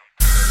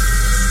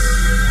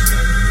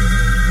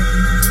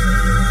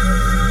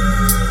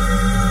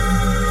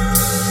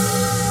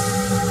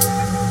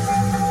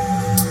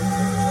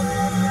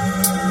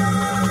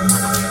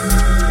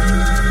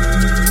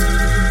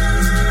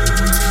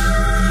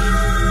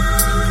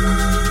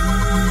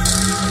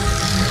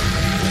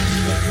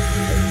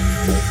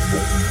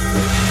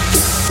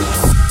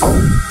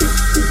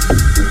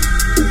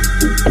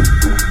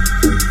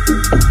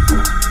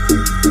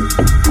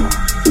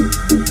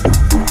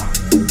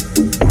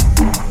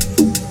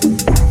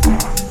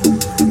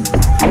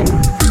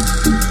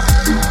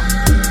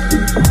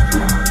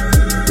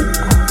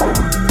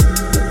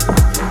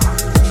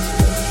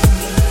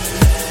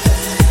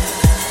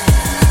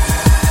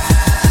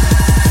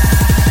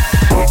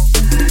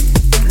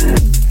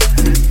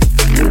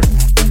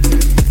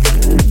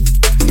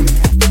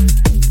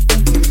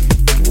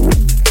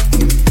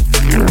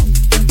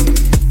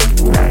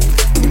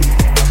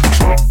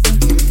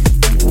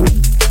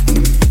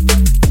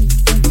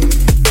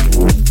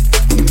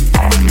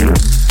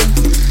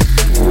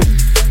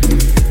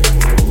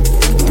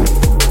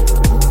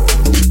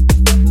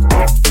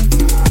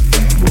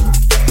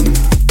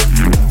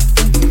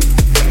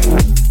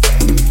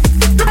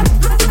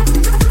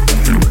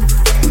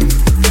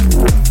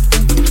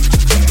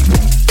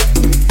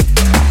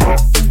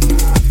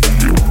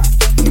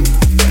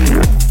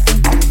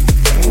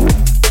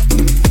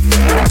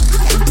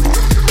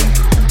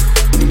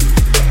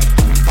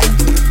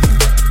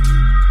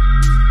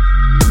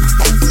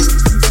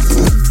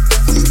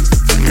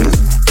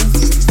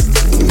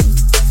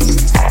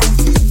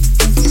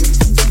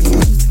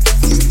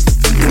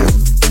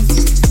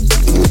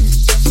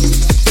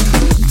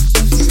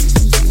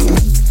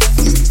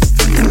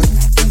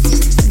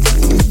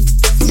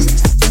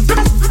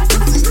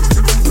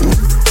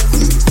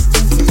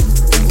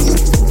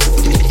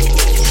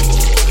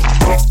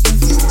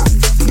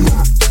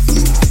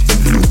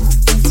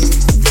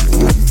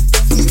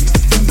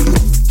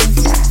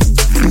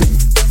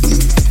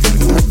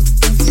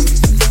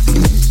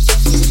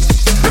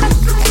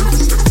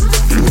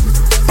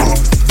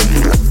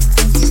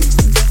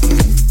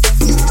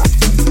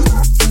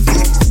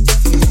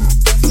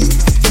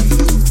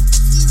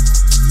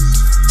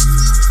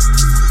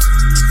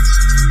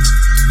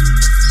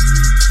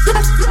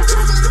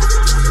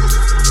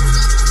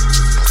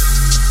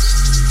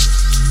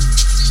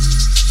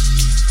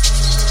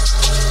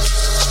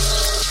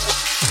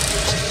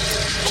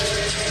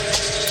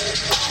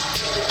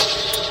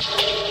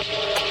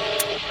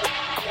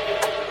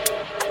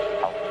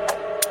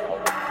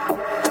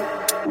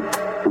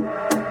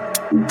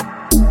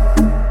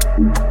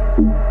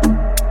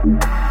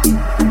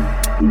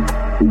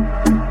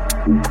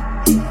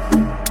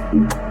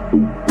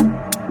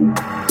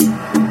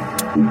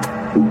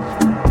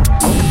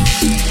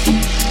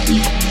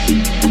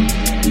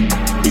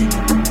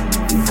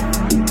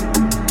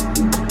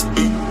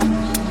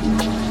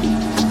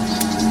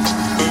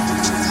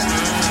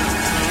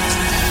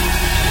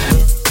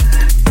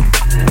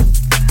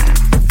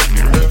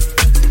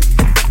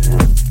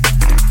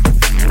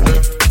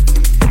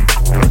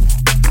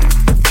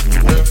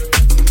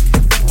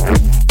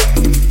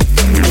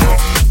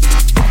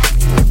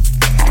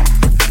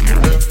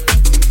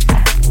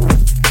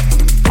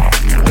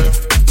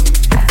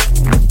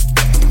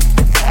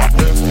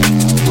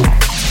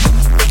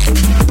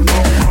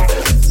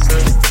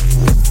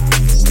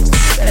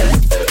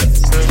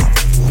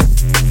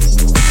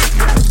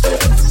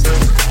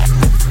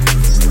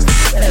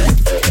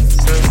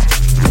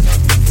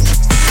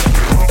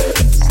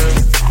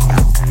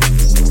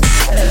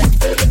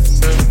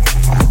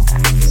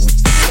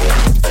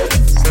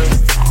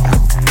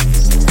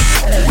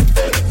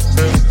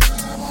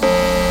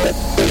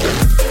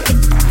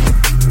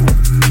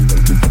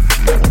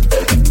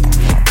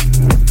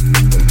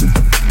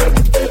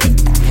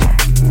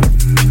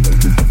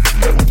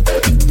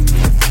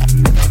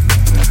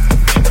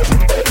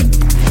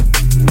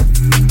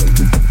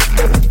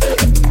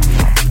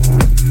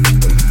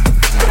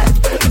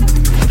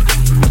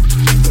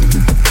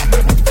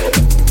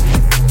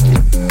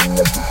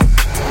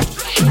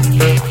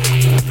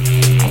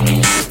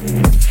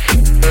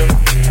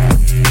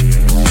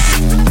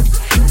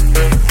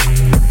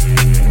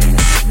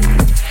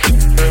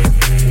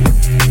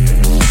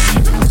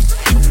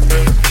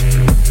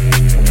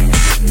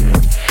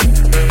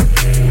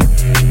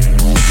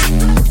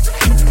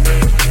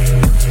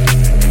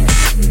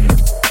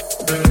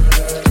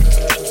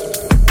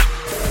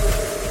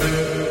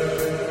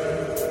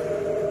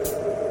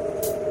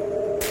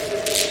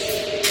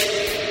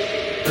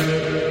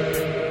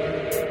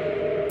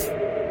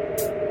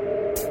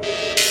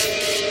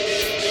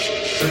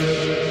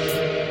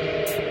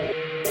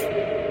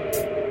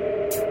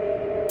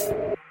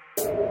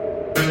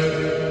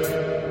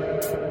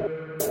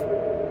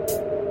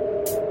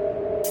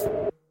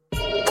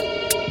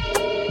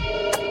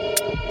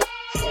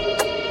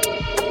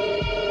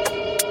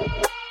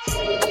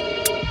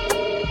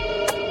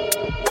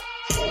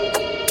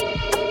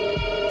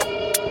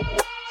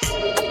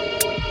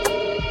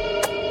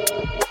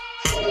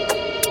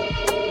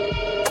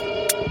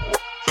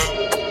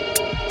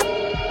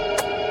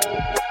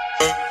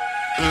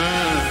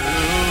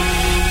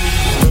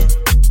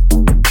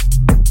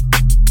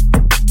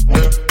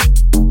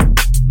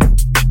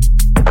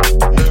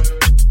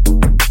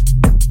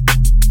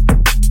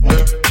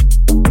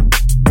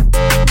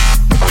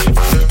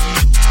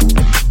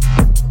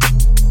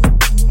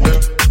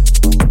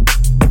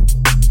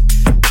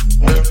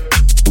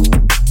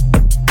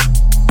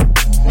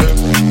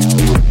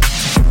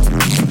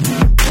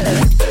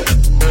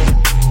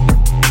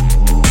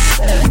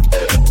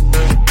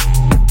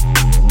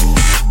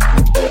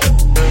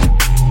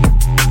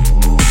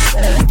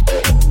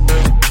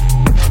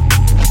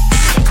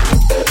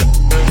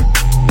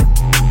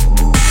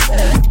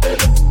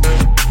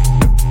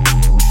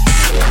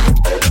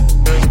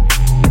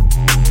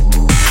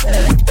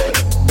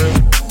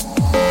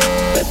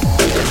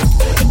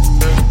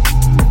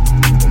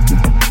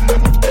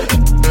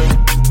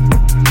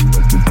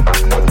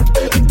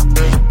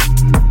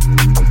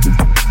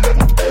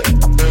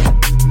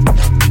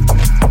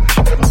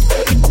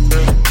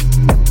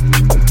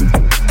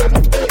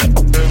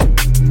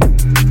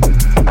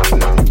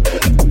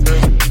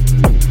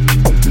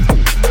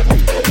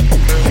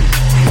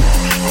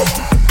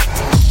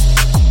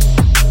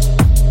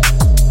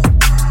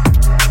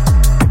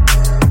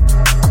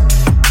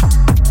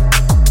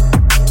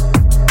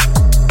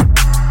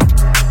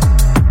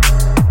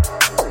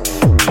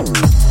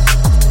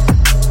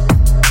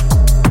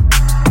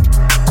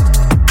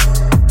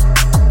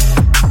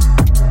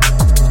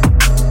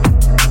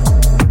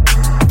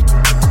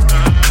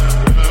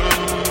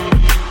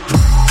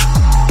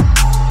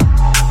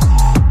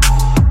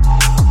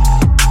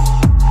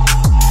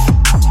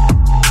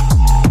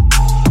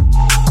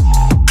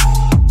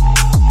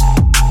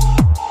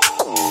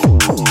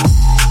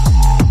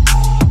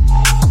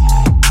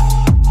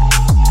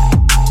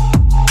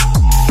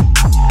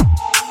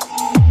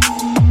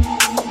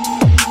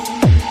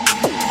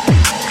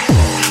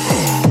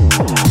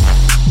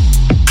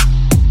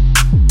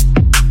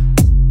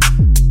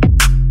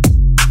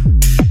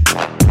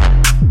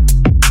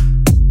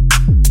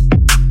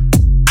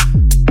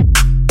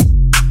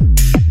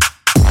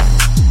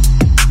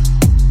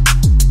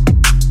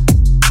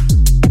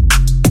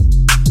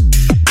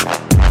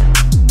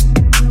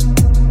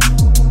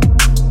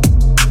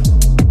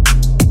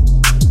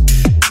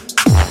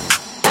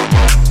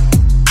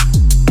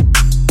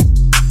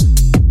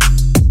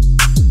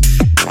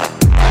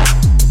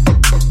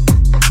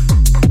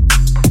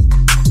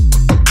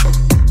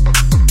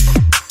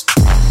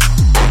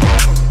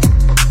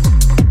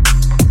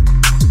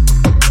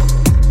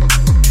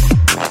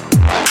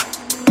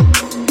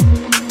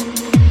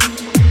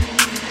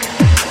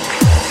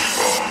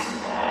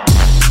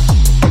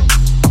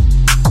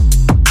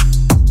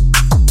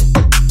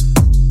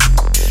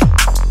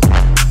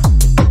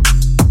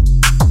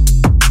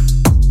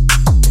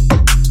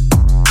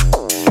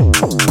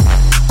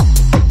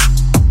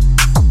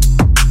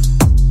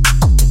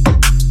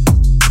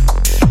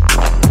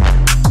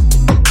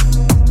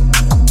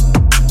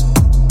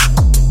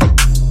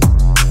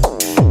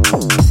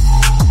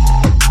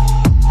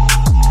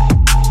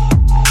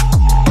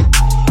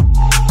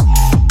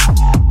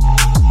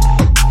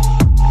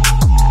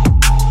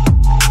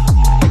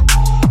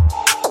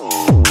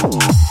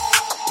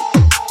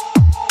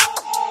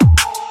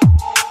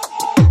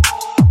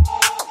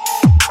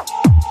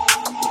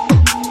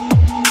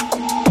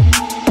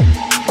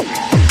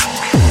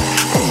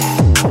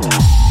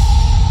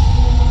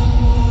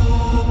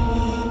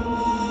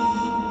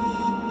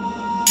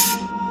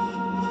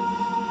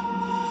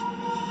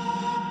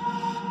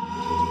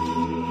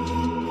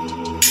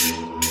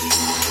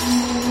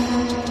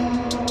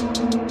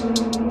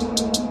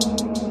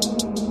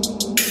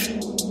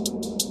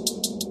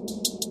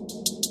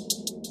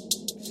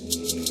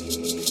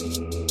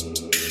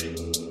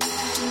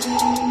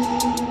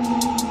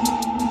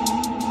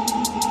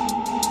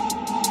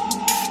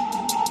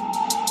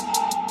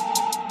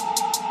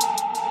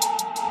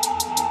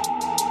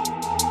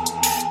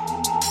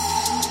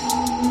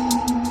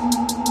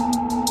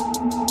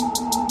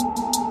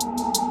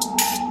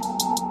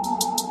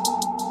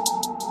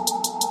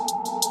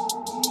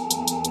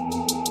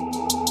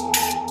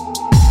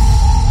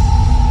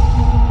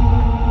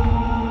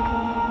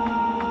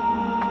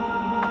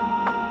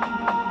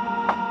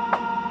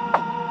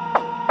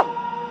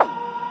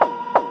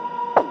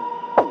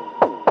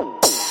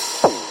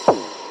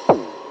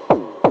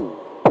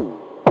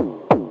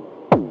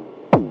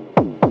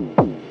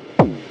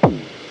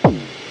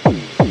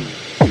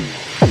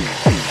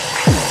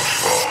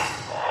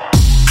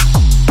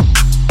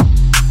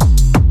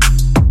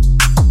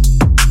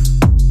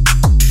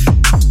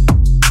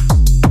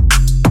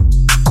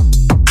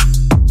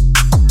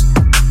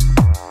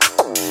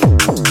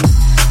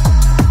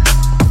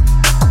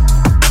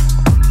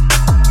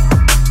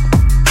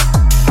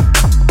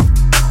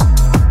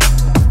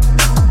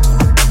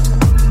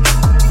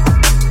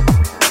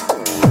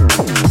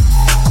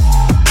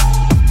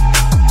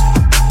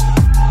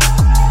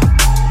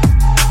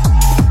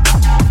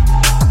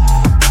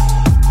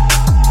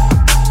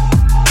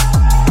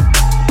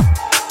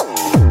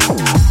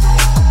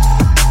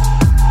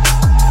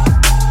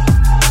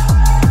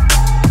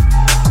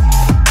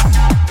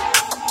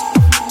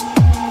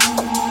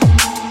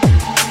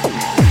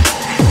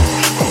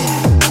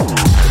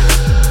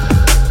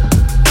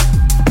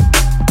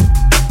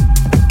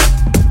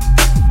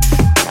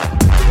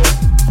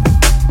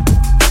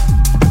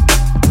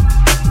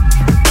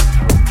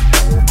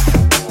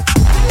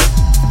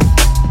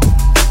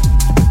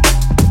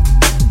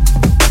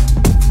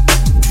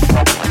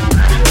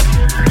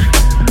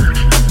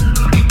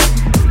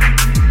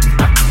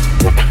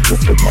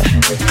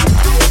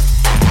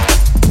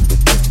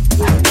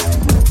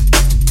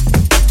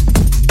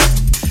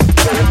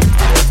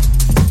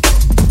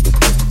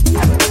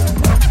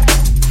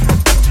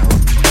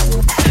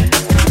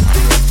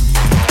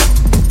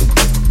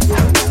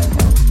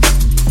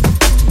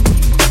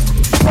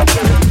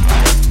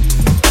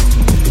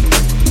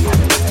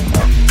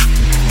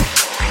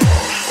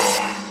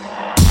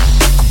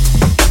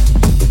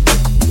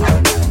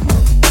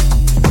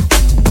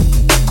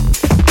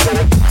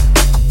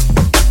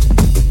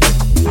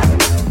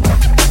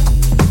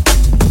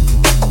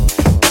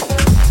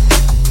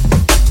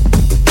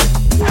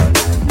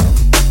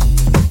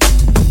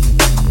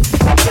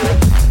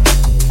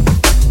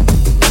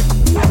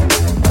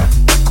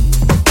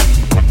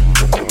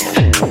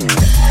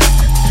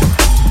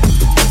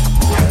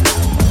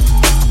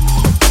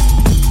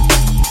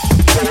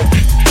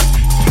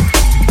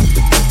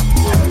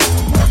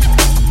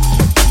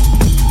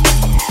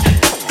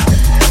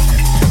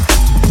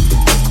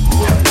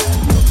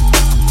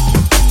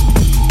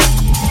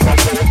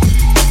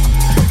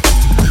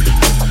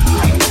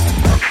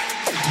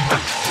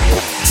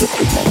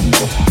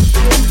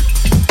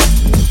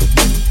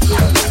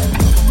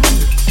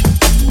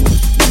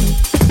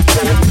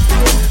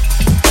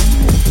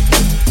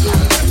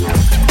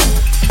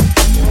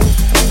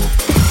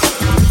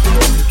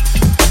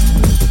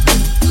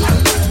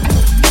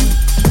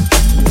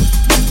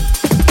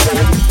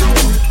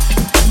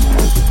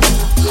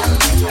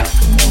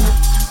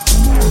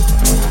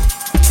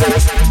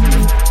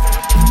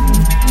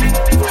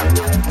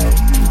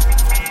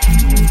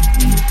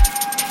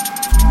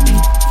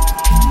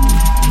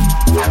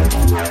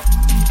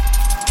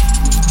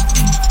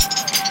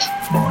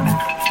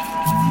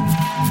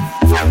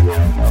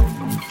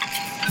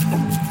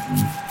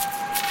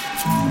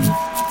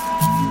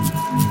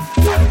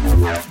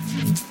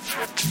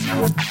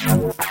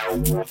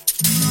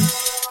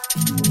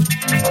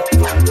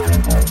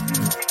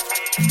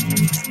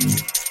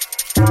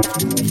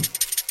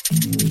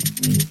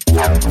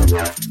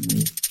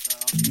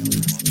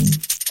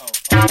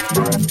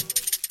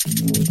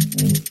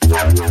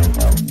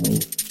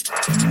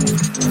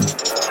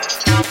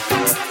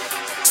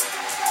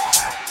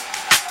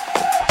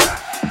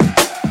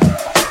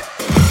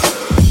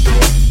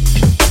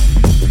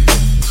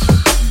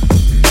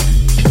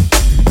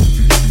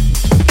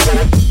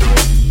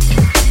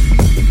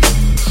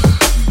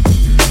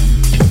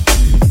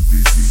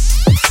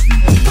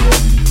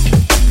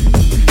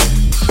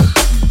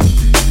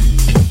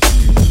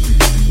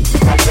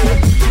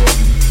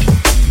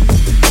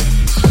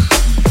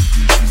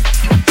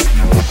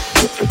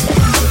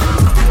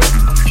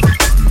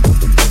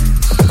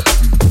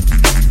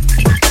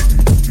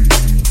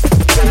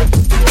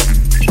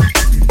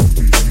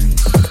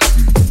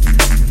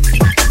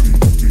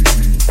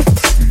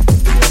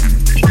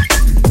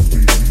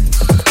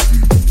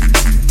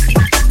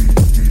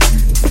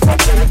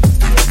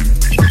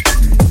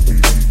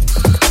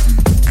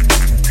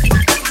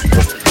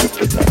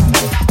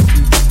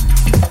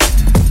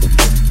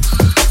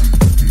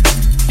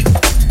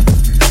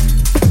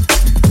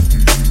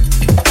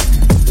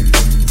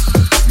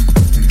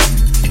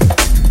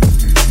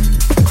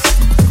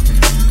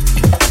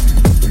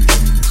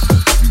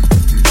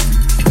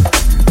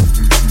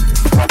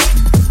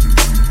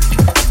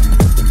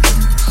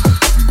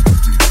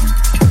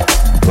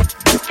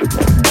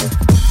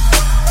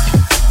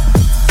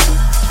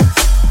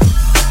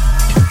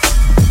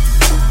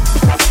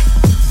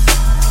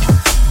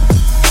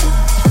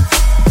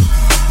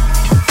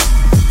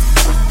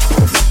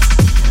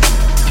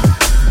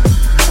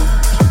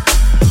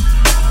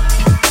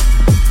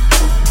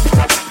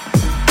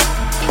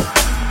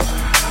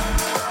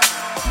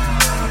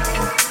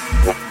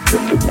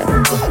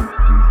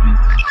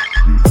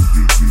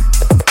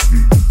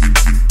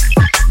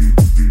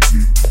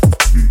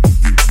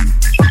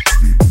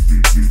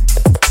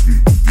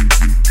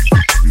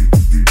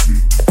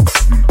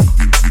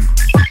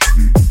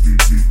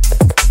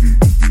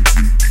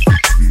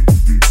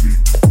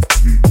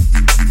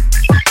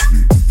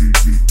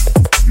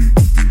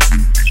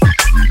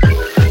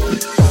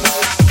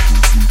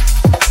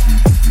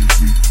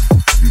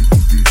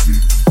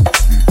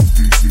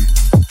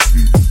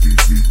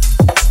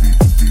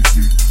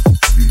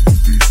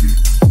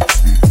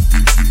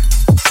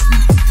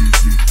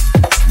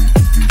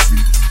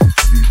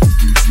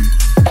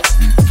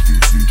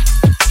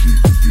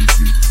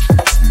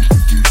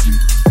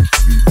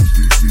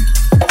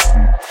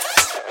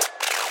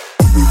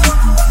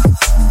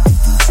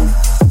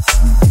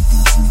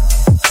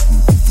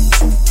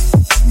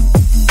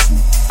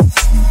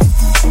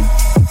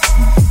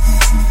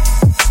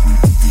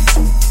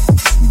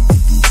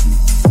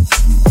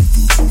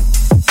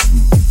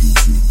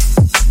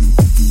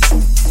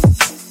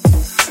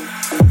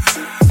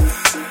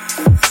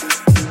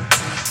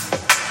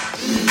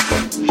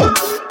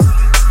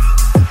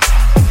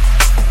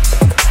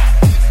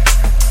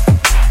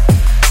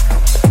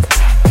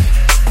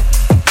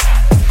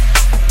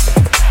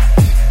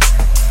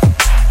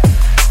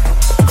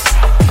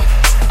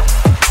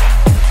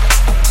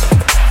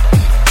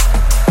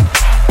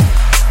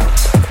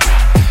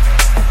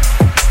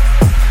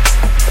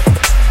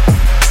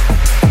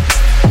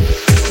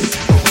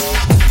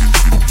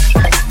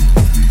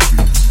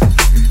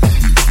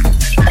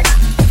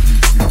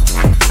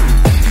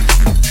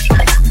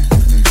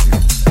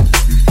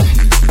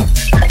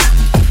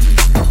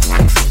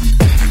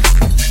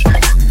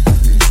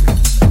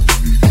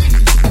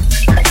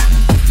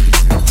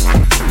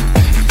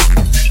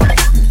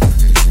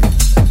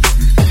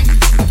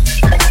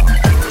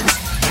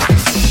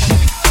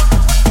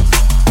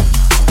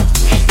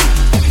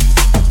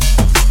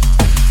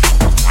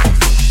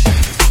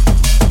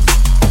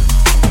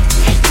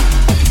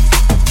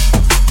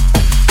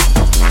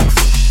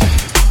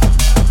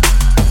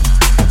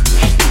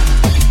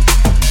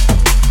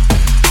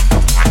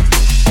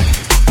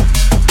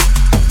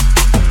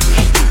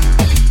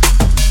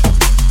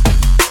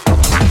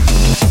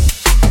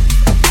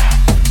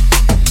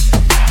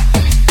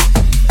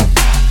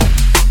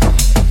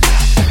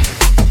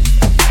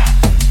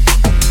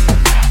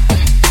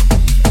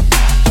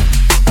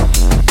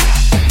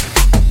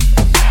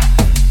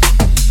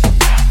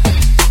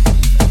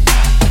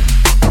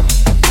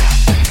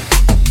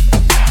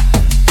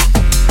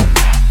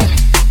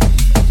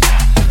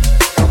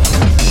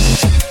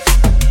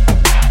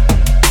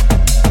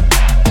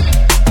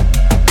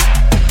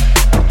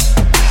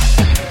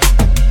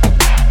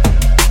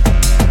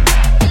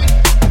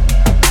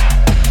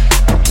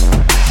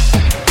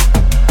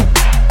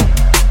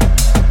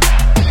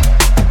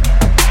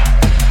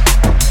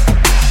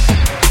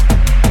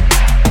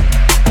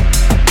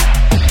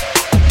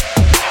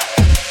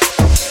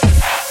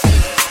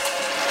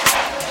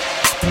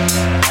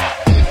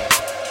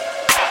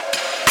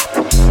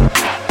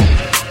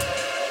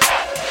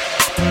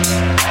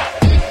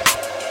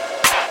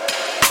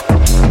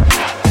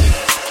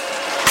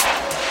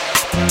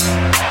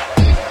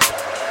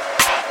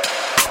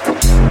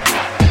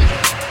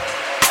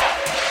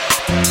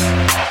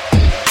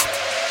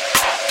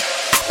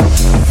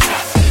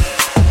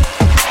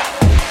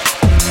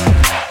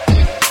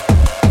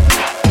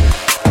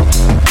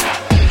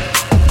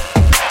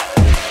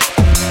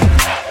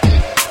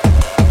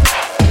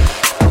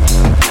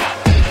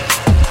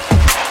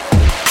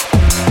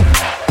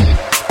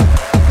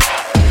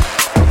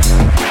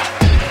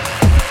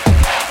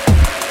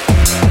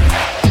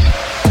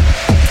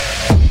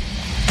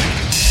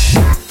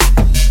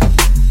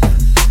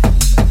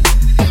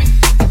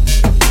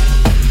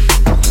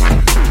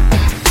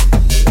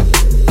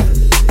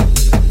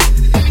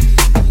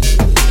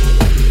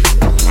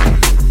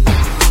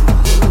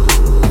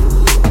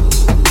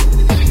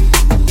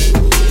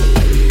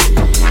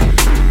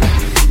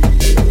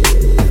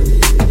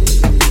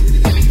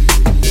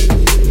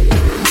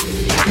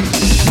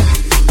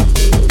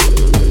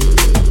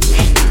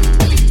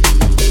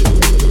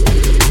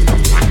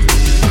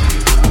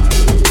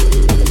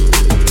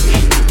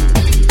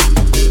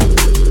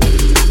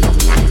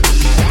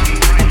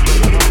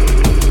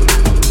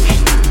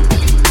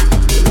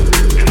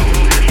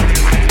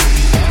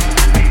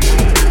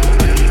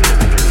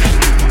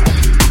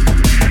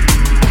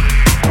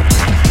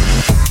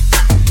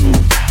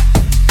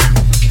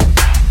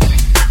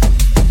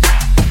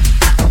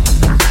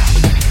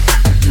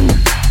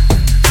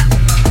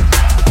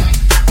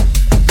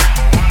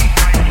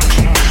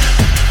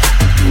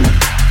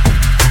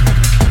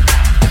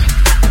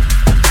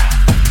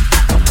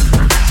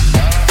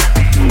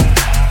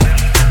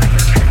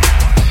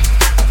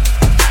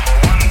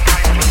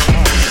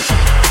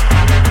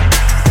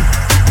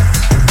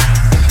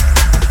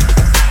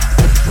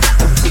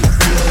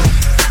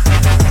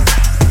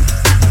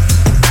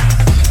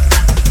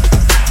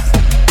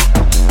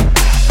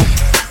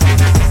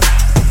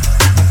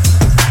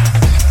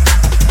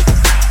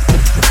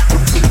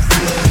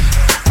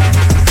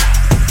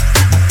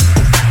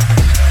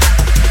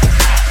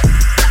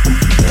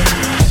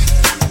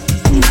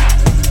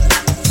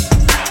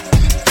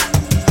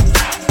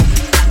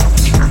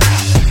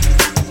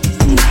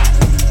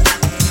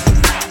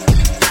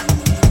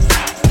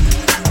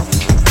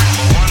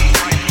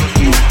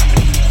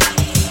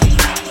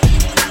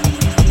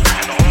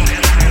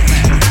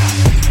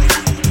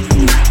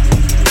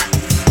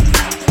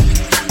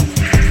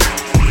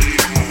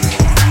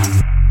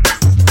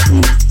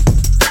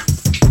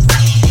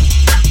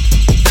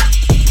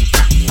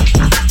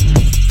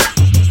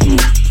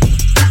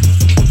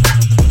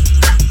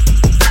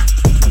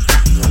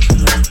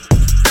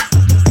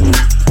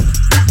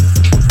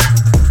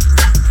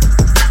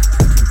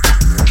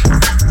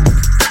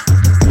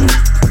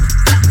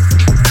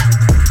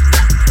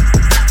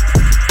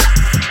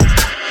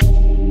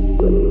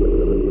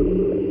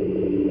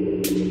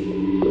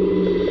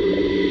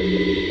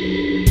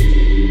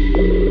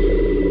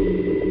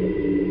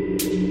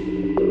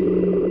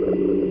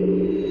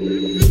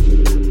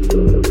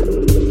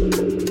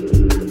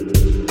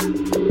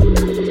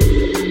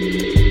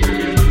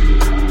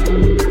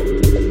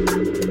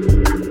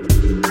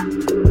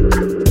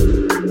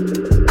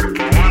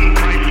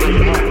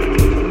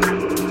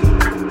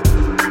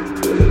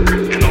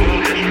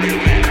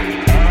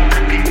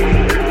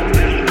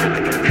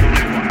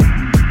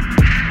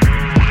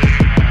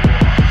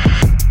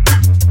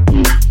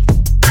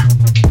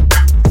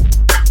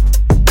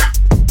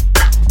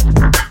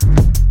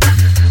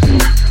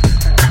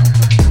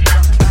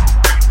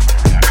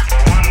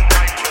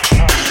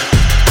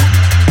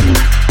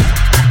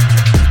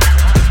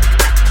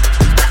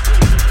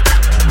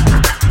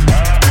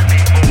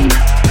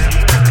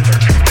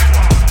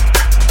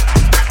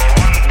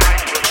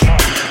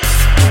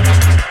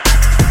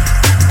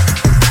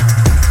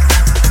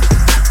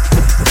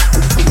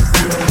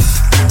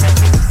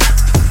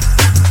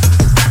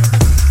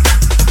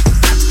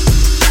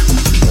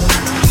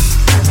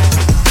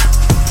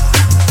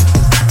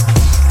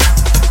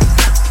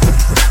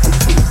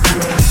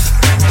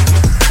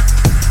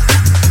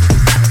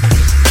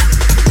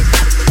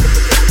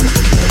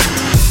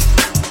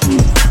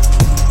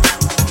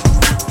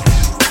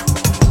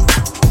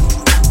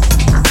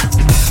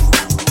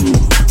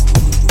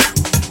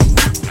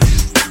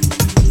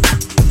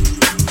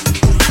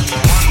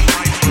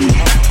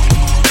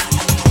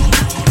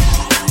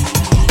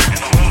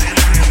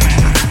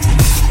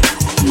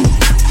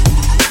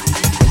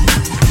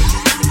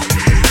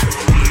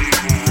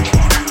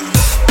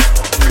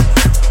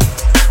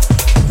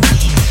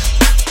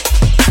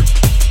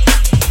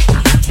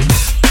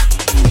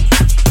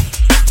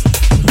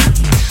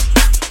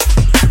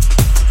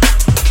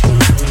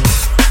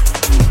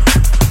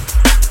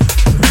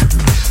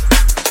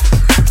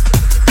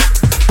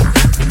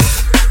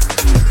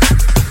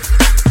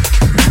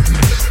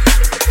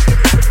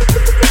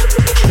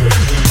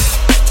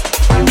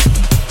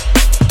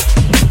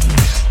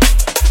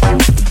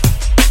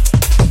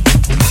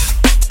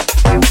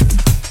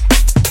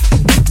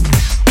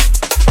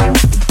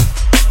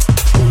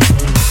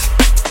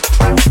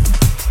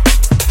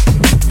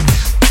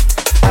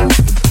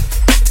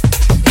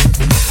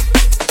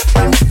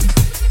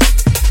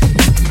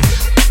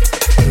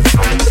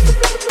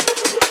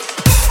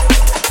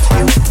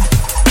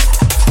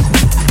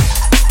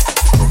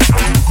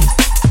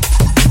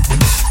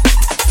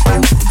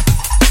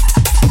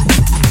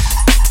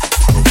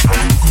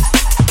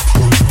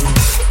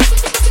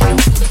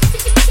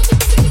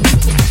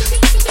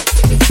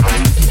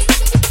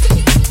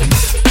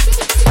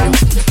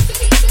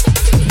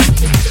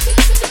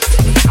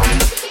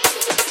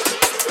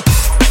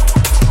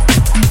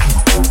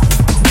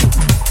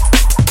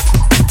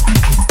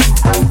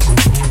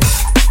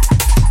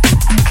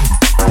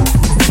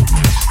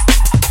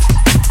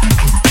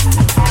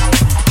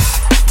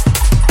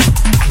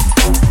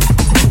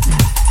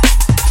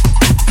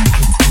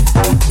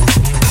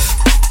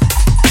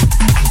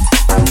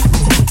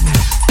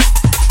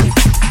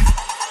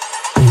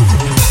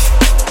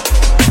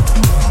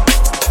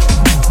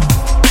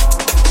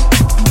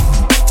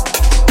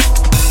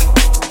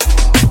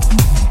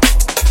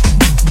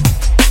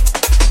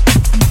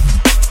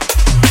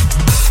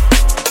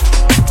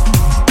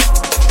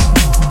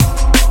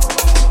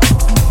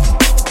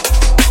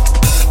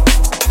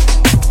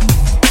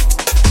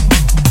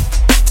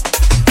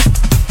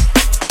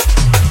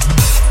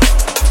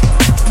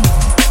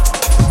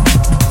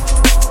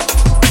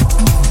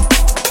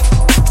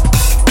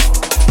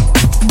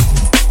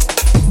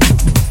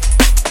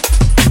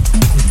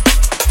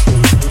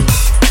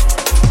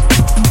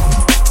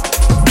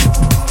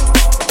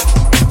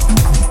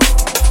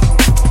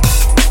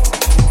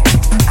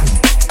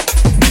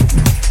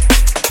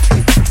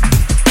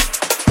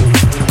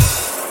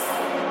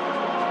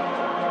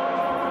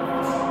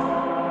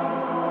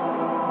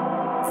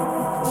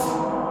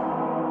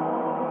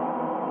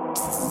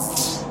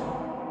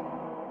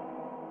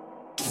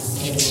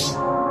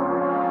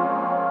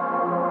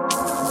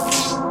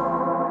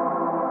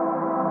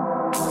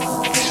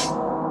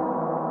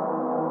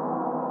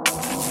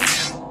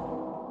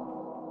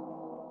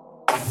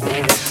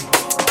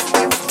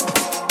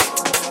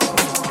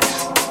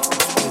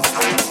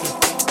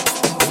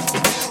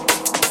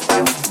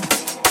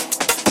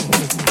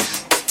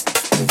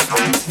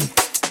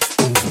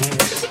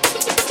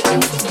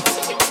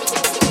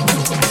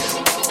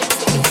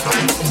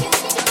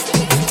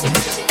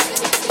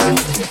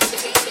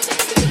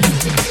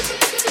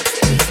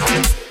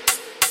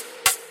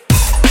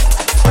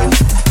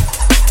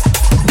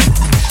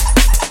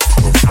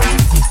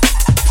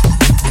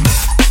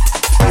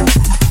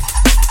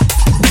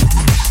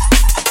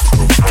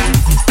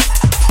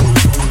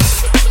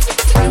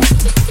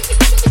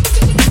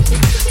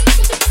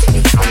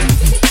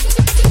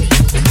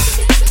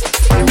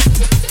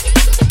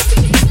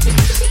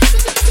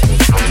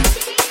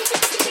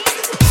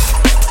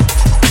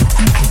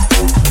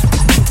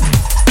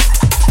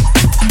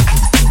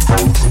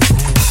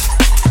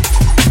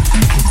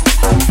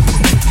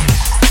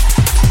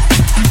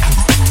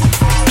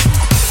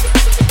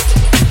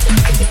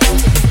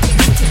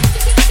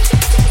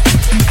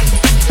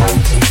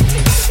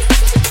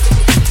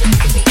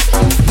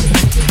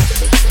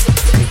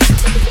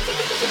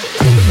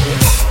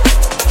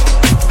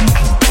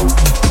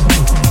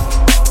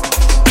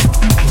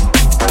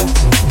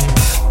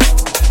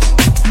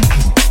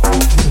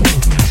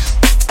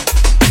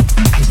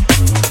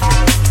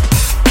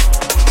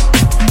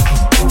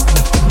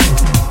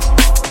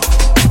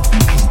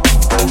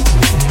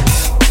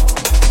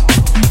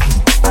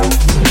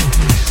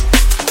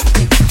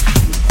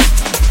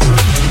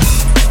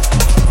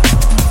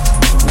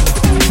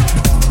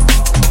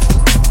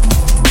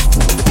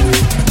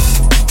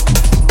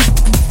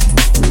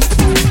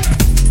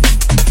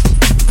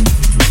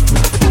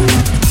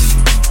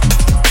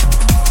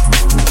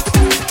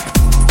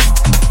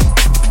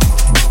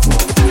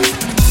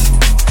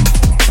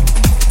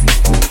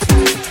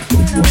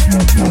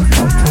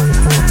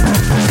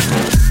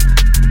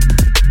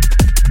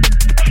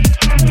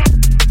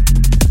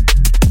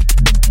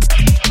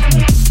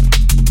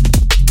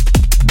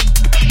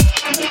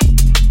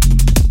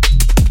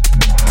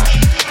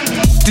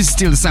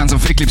 sounds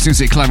of ECLIPS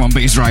Music live on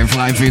BASSDRIVE,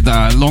 live with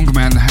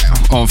Longman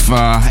of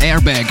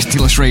Airbag,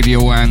 Tilash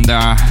Radio, and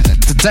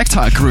the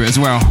Tactile crew as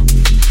well.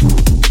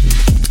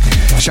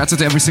 Shout out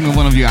to every single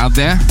one of you out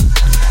there.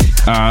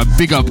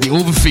 Big up the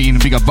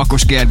Overfiend, big up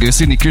Bakos Gergő,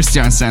 Sydney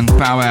Christiansen,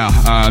 Powell,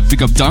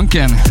 big up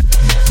Duncan.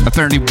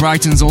 Apparently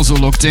Brighton's also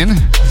locked in.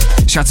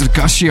 Shout out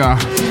to Kashia,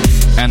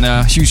 and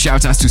huge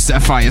shout outs to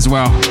Sapphire as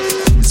well.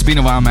 It's been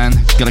a while, man.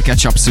 Gotta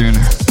catch up soon.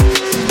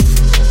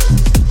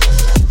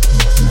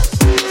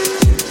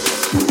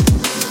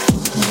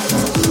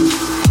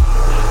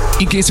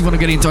 In case you want to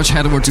get in touch,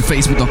 head over to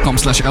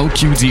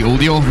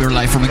facebook.com/LQDaudio. We're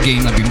live from a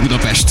game lab in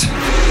Budapest.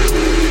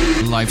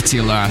 Live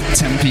till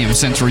 10 p.m.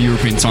 Central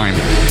European time.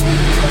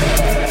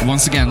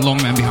 Once again,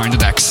 Longman behind the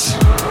decks.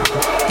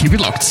 Keep it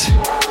locked.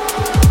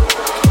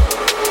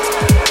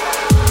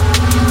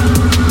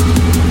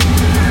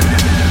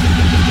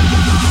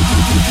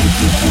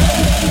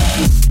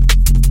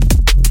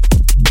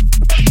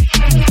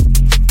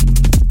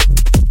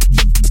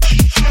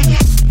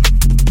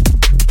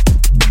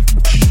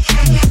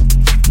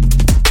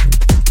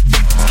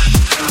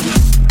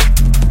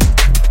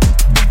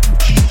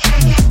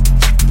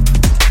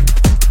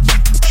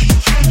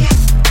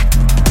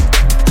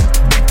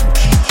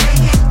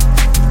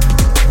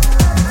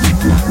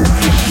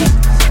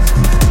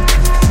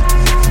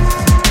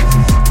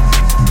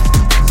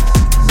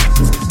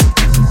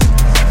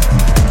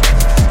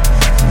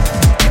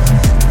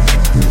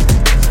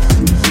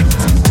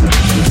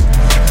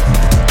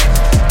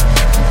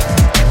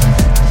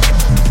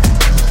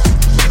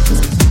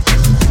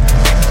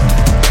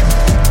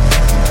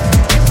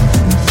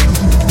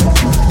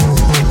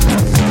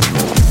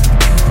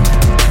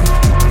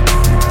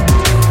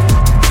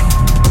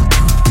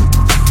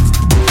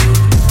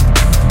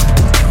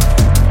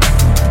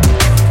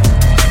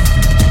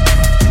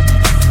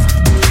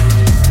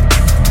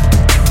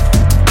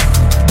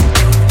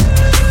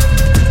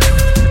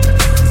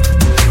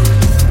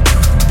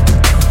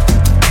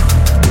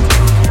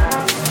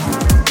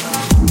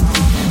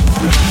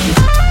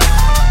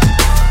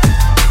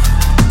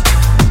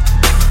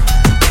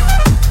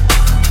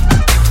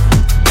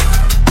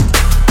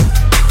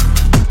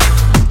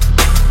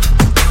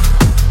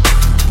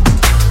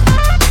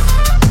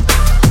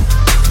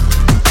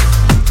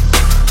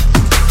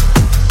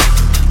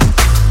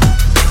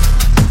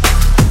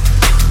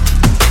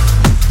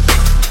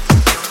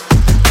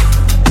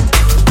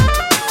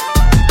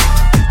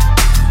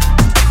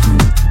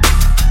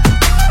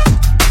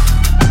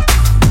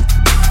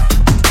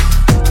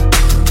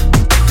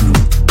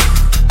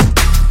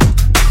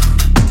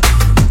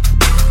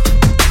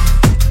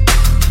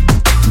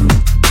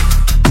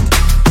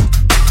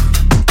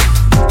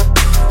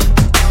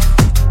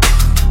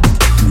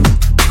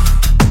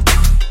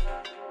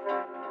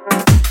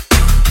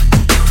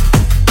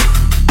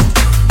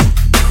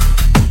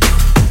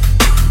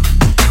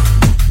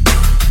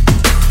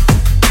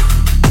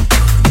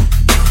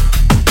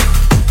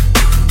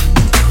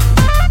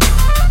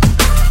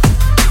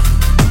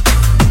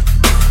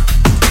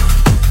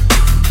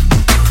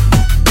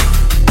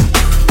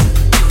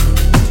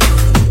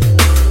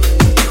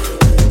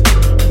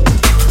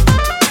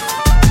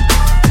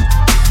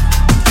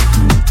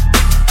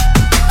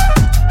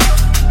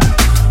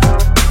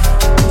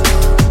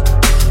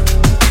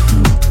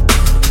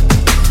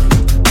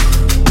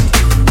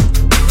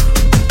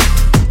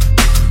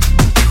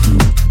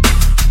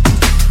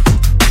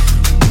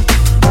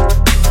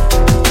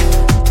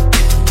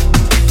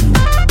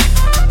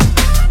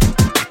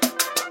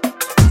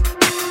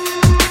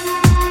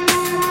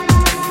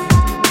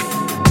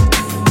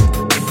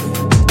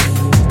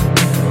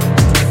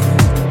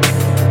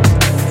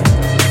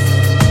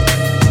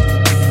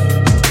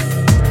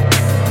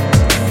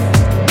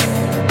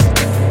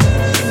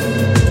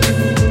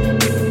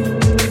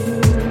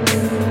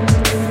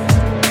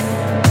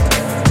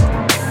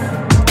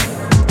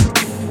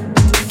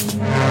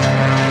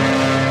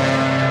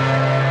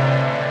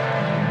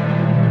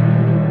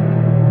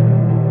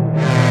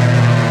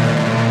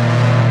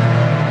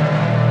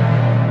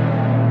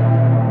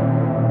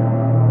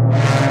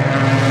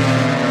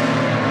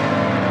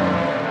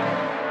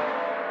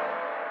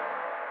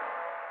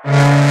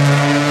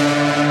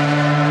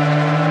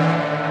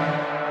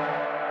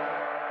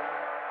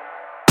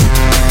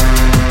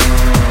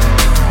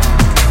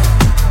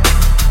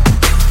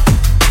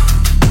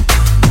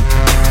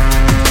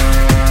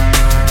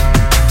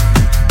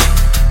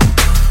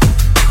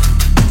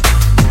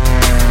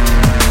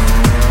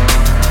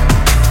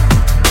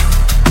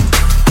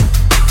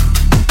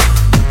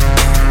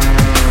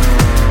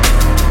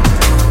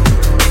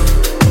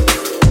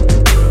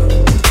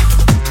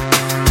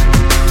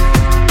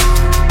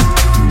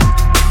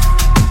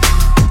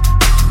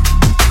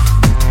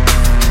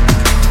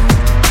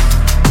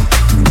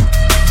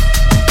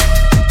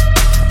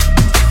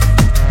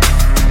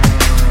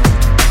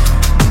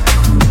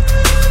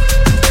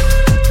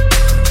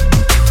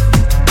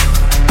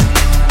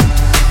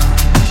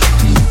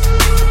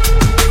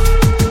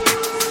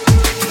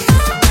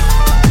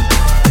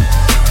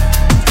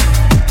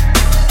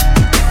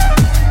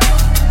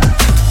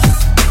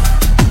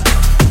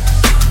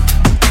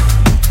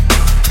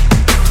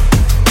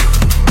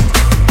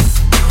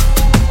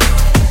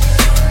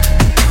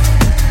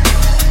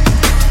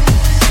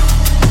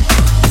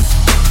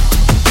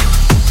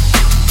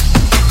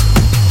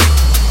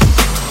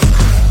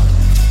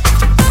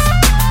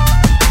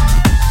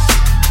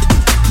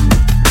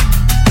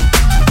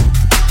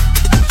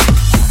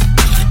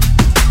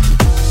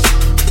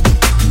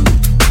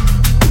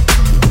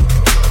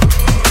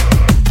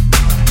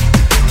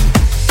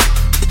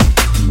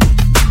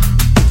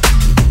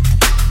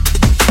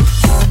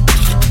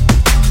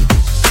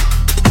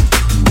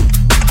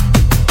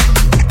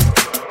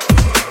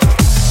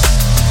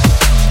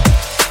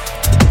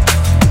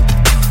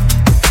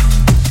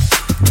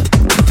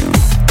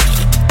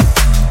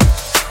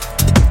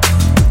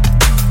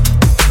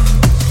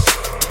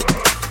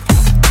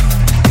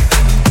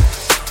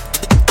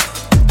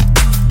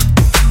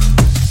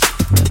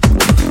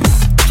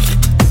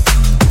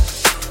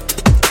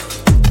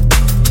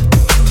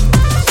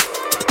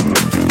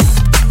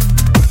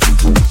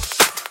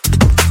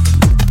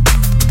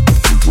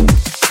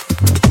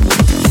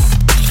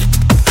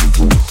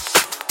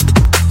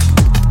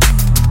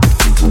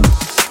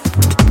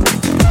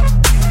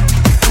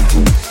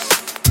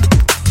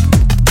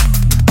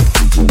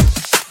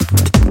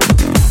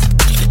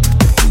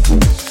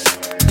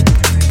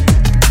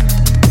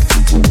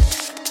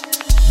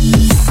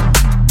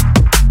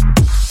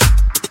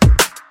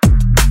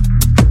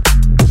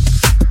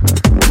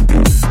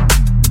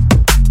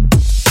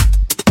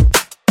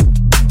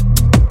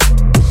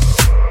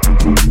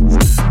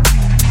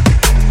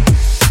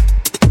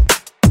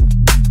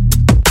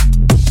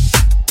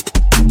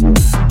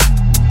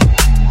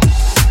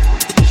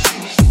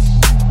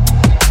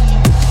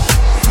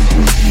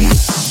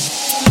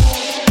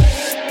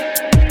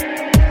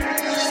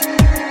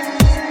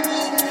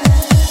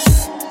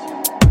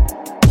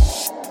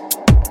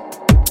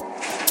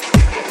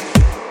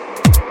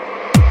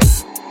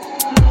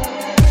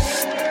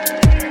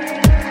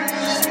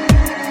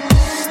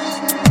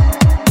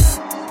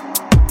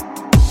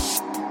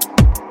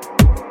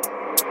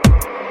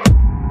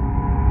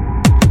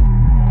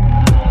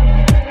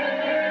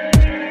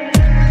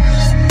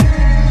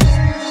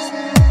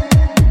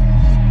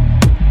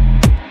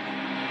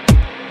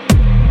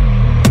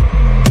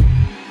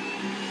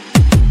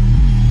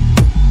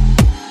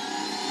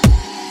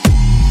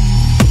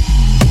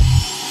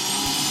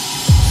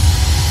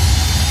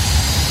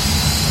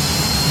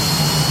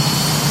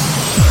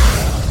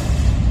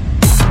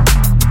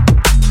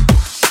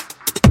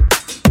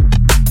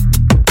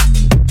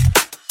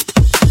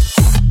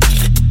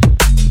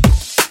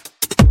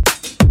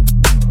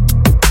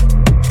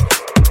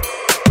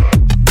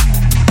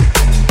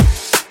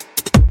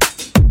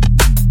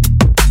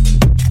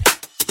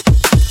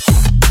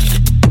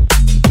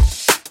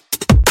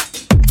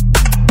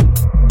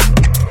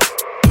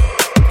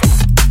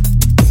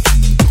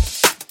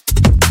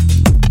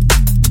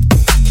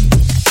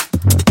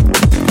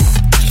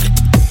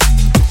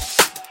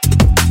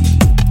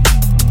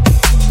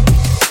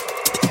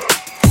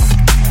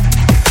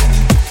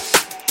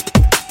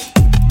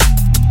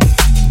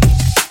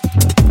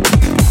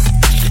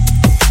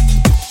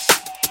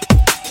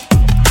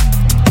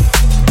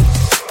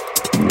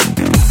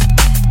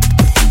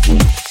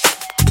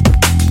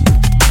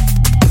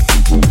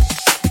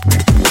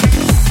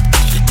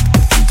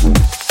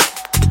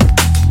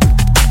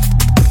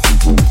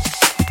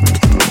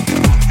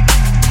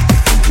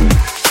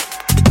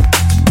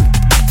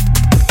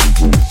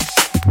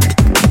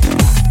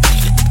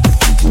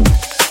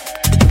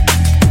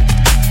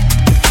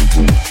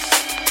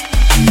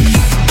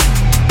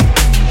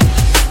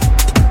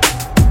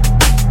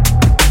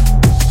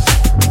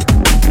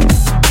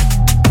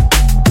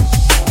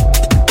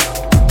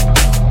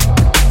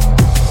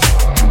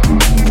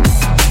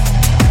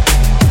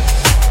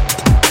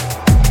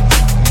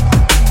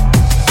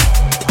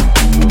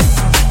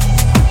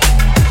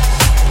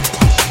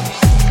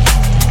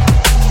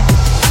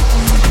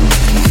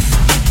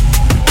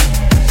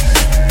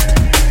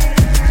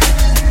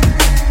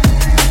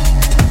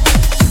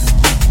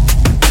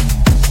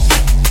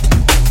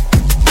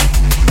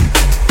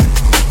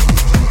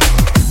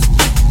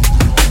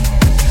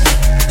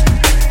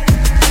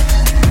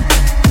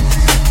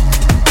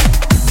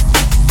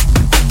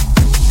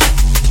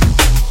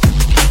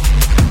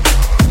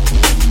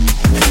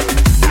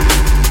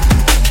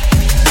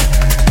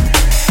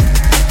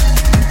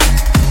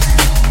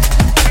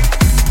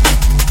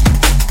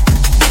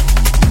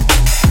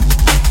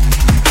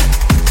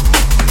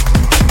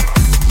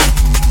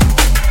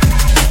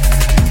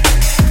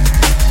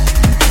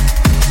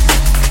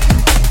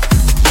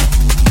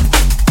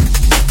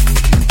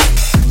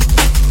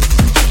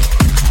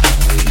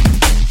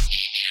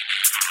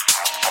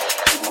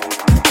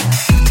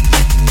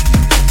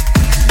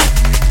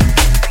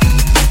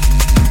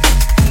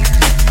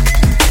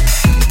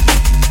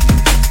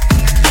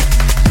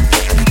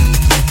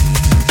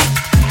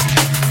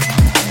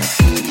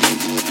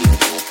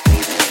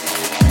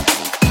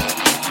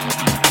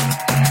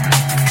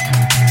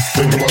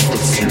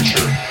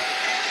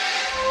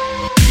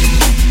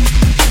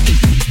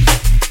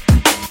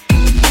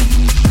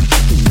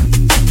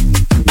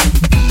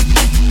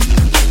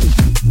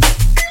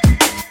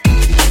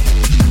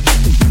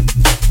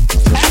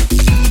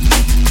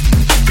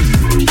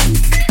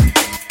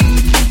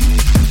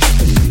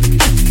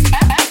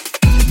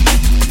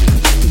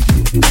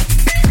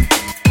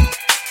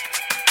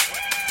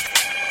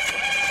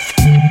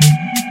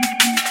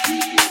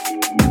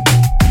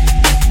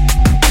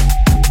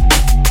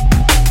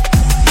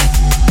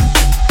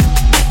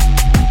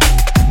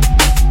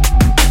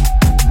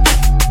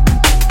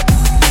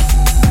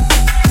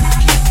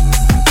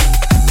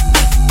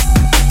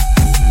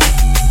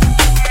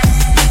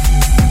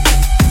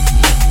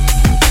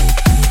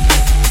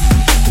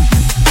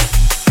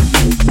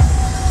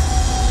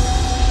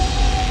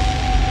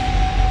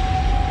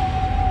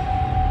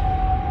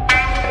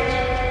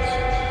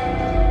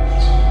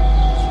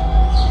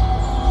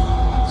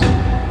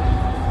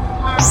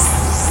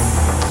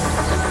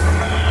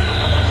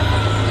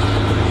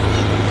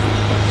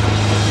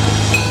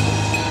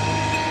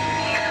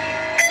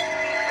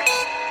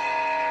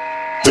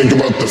 Think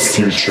about the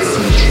future.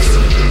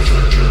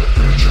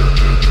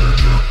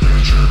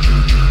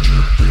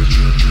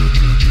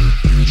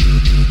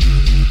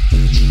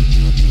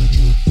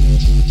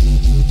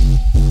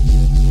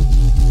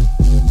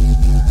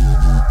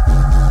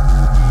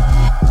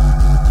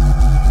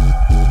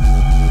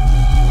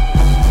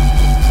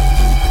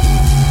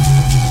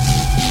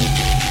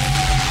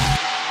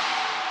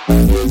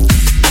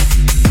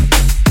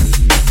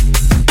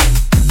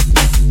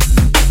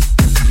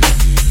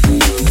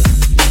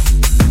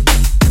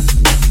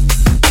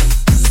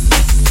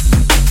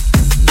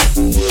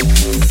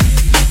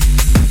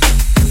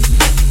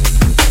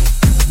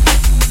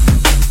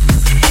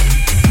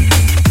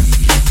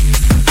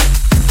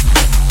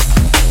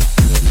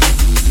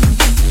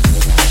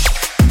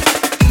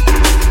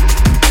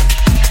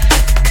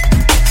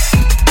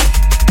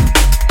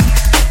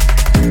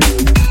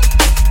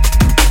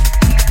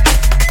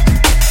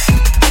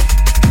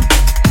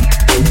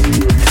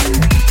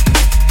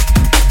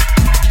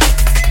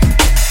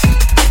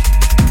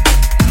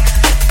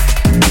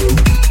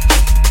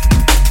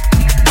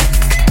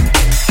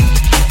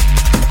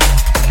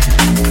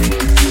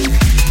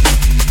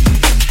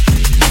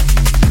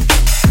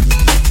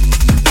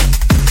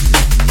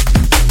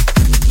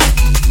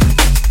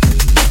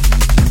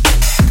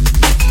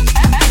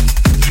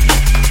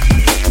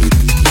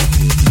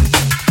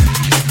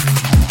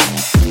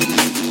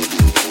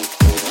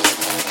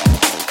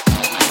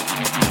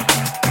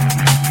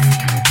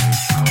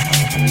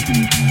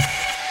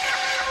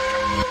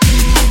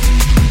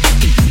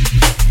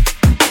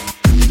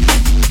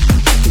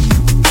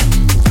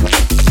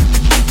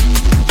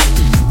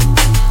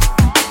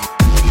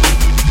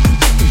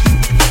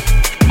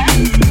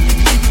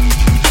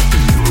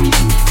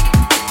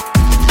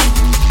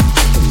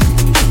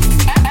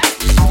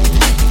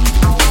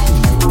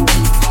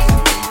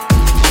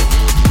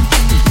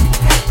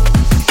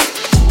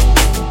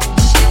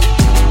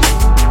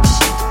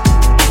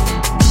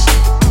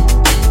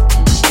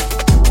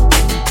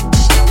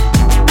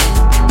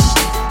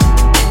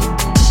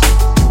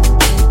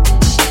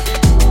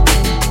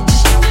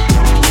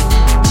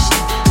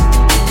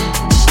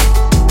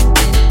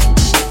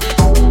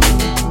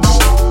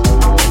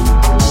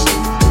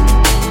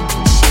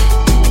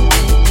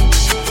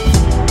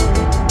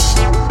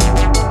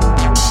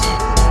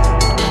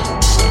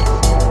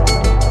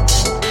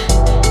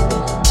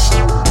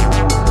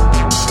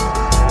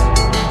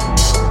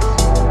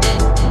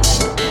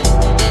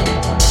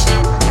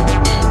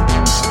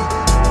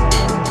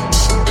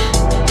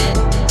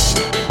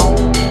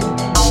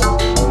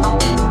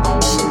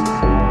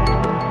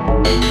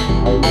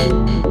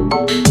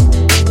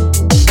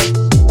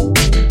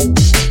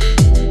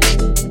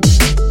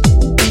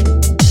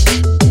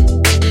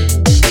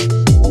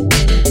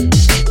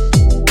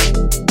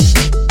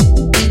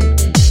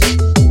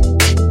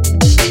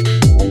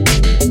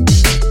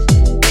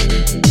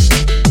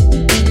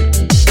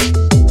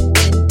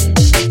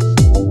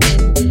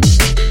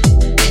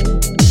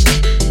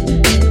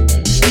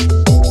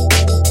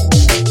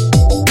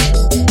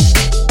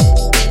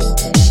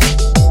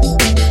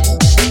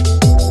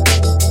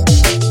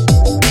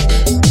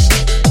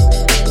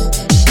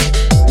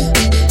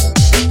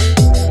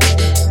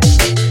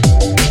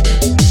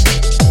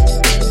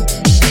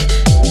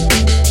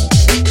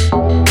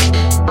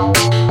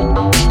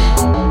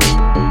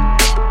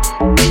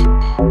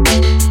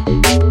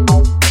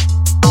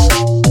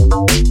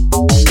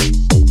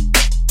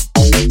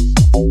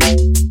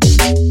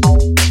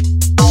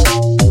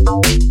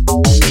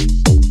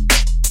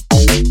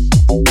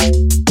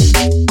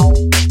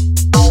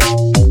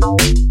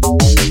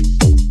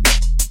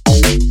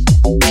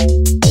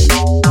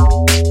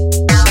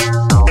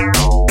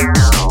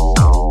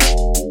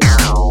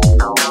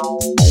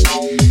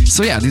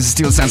 So yeah, this is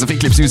still sounds of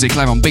ECLIPS Music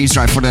live on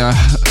BASSDRIVE for the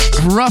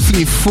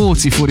roughly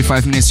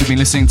 40-45 minutes you've been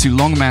listening to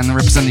Longman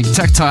representing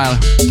Tactile.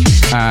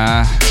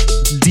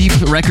 Deep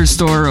record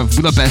store of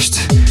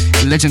Budapest,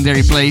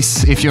 legendary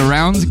place. If you're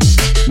around,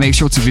 make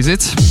sure to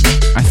visit.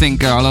 I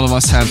think a lot of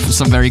us have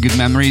some very good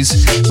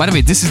memories. By the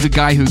way, this is the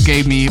guy who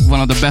gave me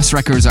one of the best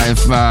records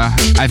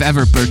I've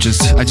ever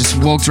purchased. I just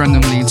walked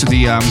randomly into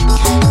the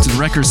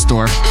record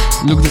store,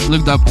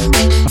 looked up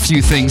a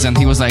few things, and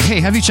he was like, "Hey,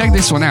 have you checked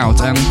this one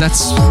out?" And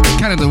that's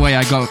kind of the way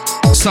I got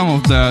some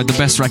of the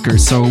best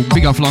records. So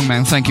big up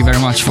Longman, thank you very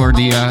much for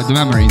the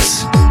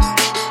memories.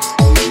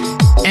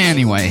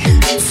 Anyway,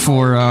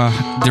 for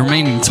the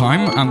remaining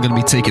time, I'm gonna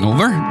be taking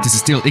over. This is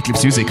still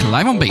ECLIPS Music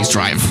live on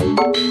BASSDRIVE.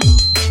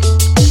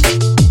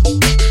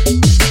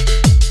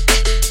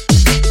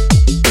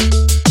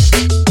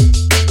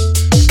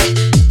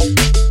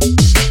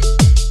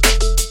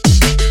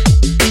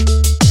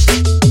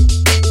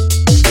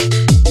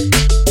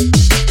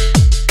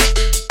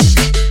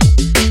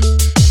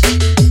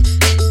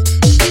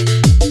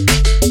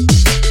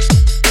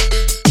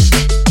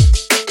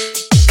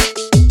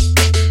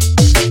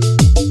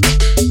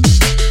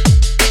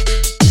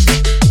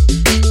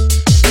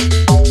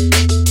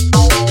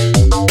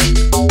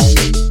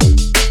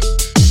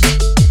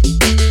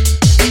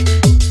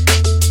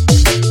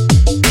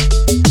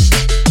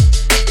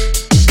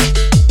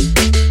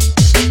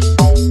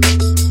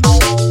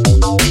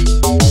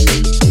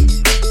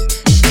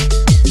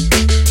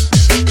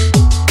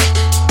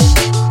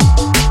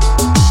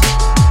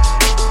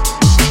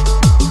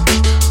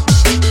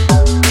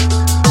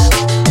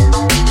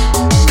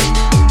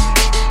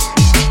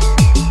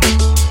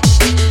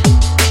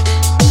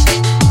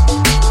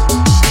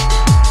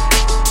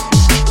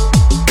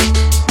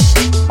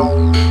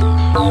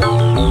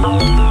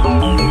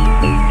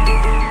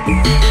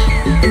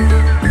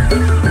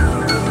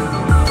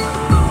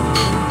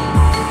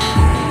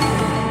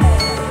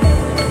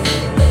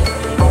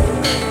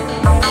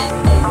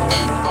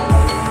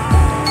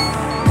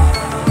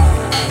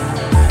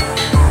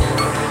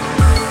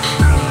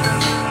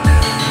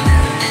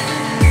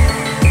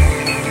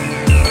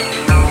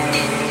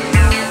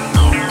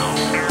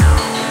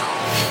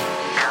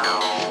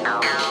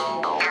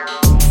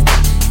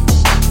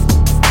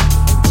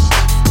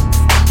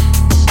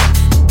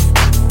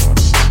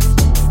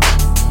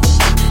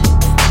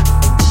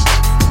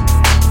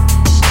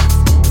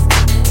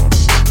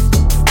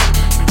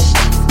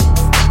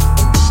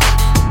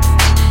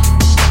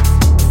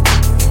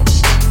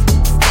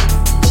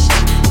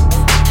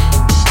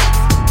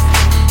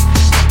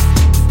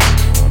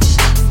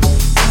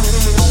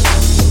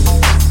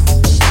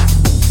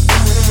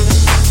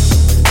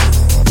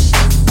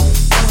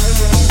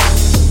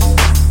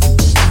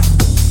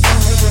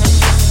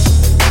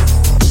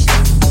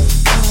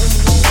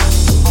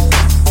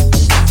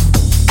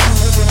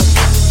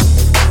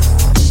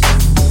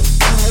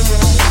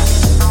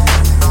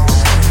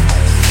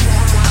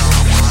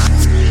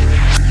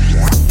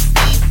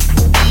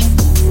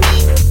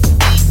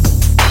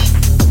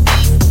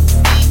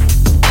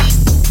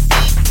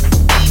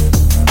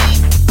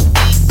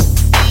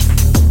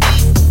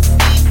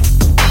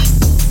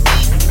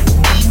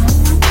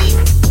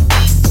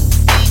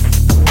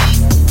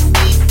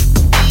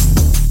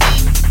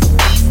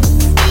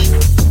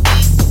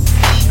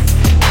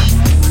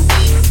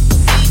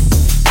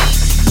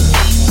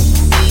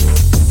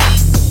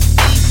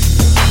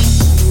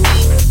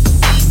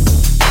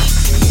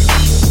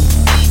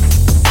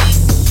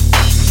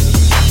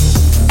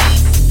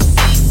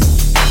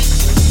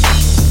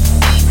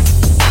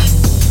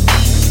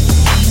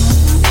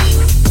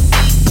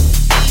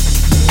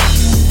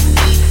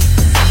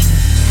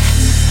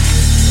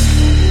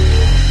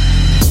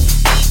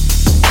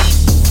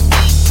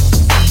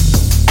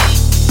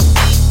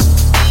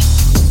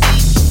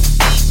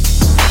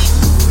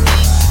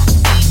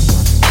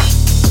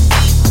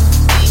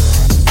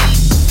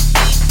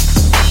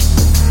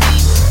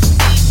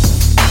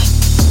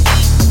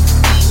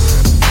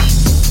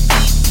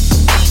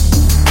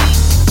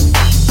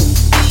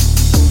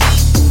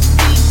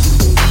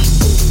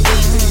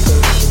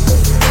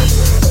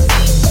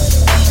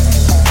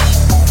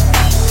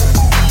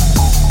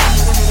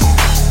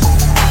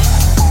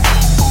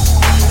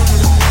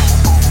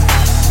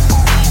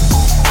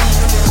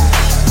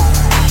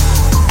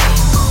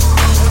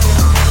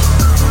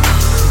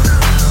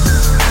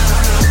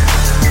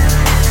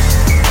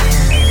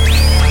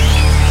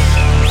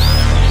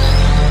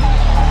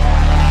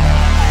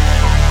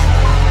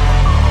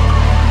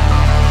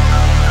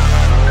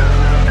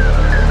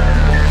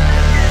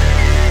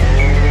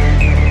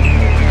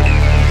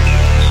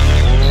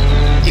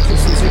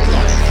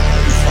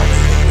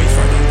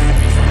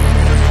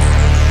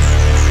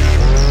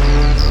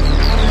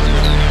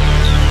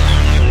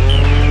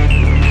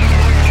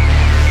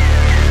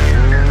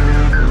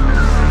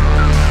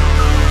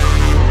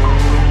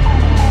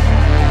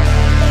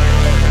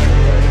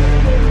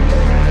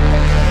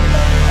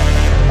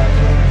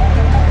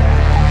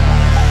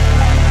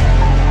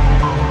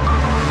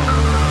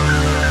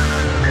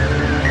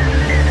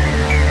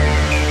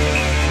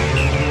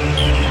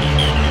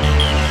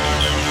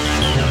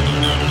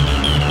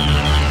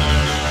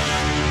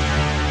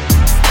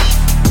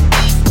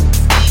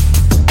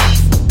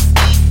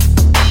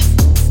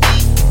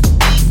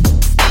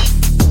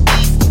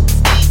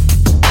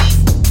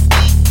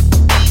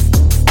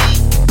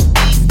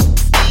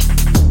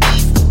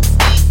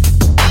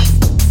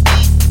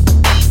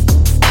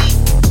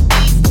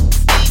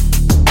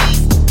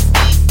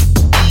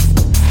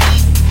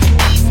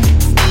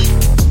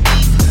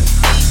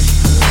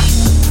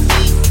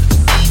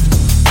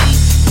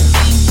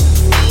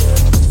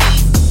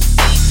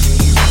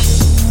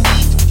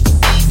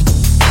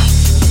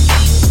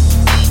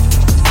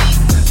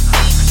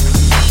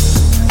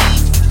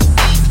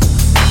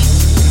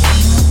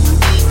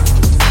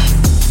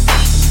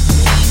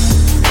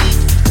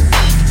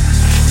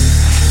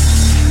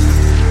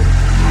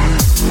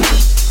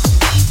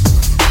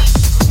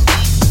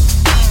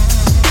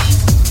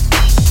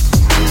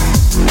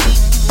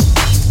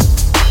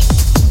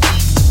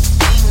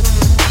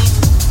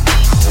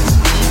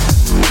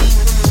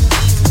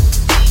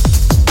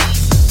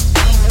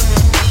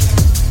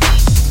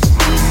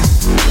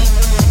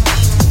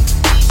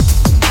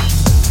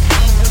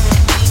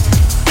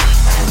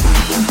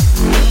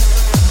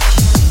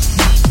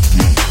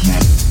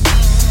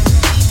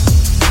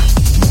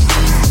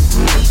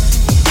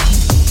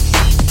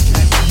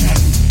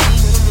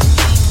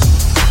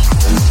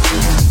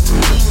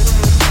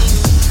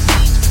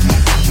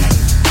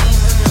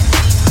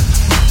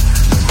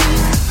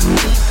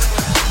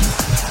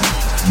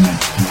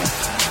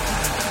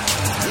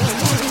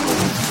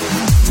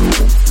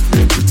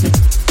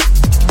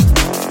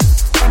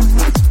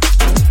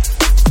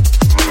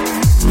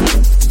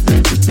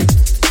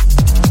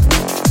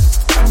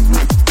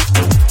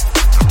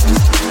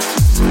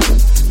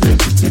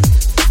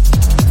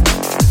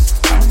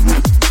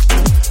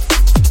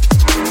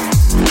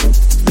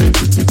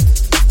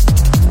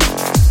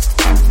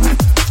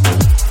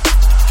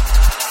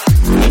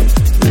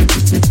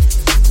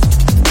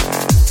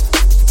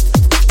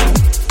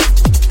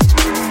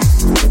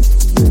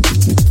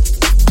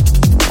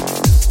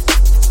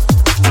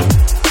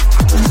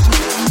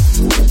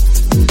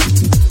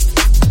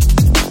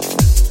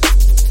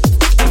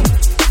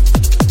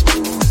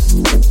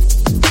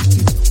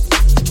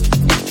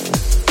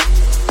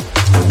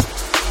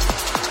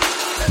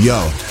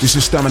 Yo, this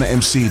is Stamina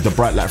MC, the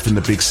bright light from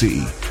the big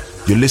city.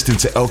 You're listening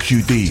to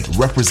LQD,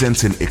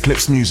 representing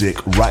Eclipse Music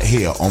right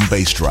here on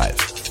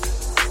BASSDRIVE.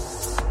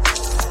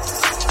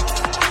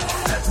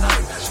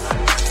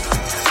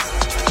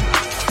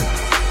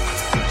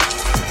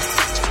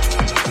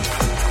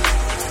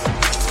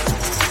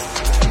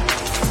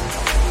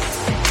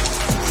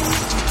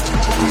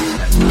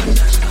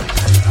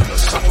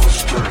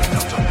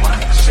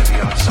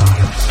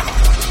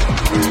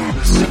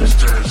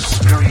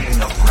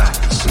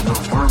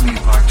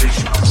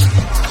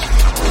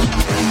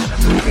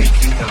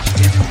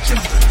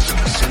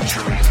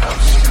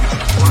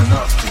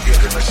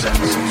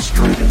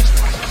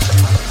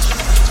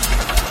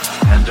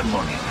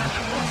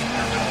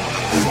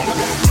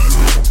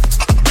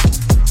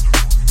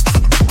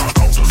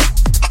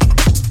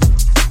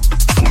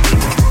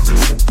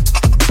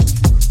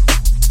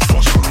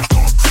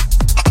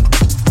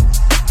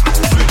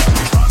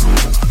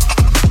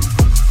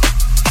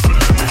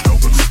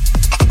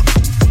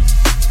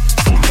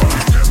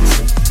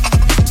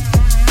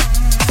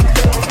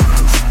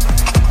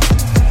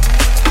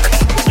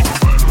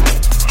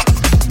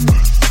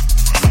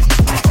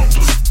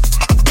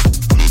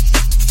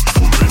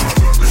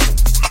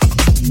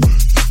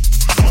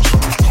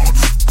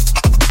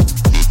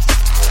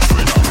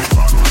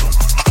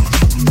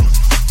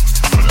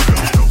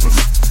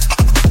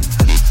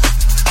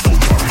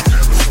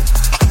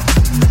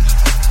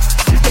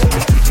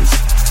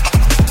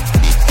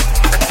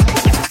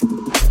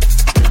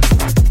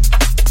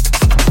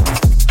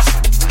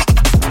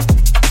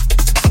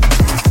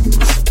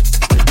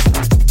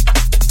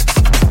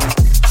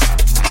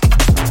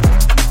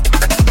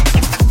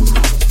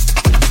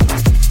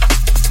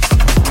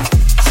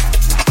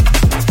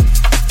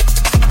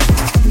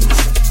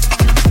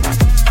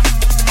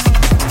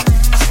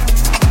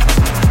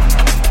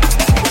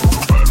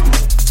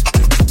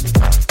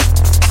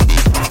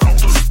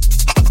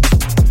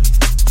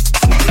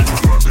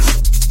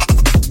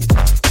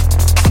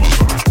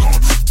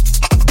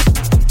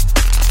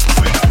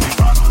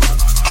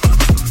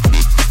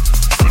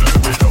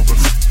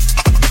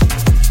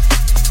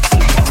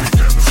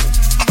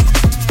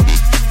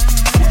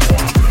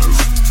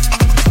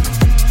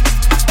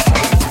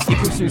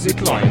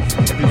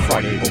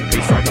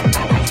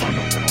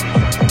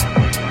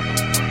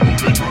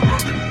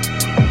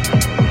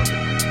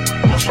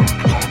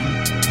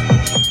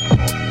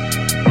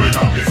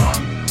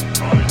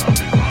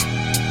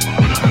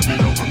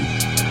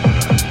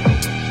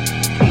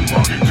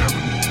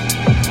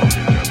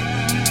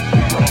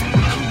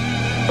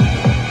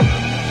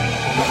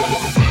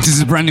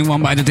 Brand new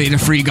one by the Data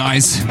Free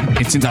guys.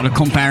 It's entitled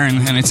Comparing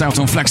and it's out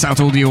on Flex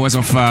Out Audio as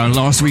of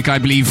last week, I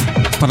believe.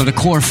 Part of the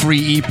Core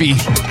Free EP.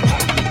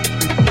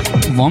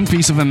 One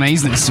piece of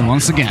amazeness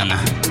once again.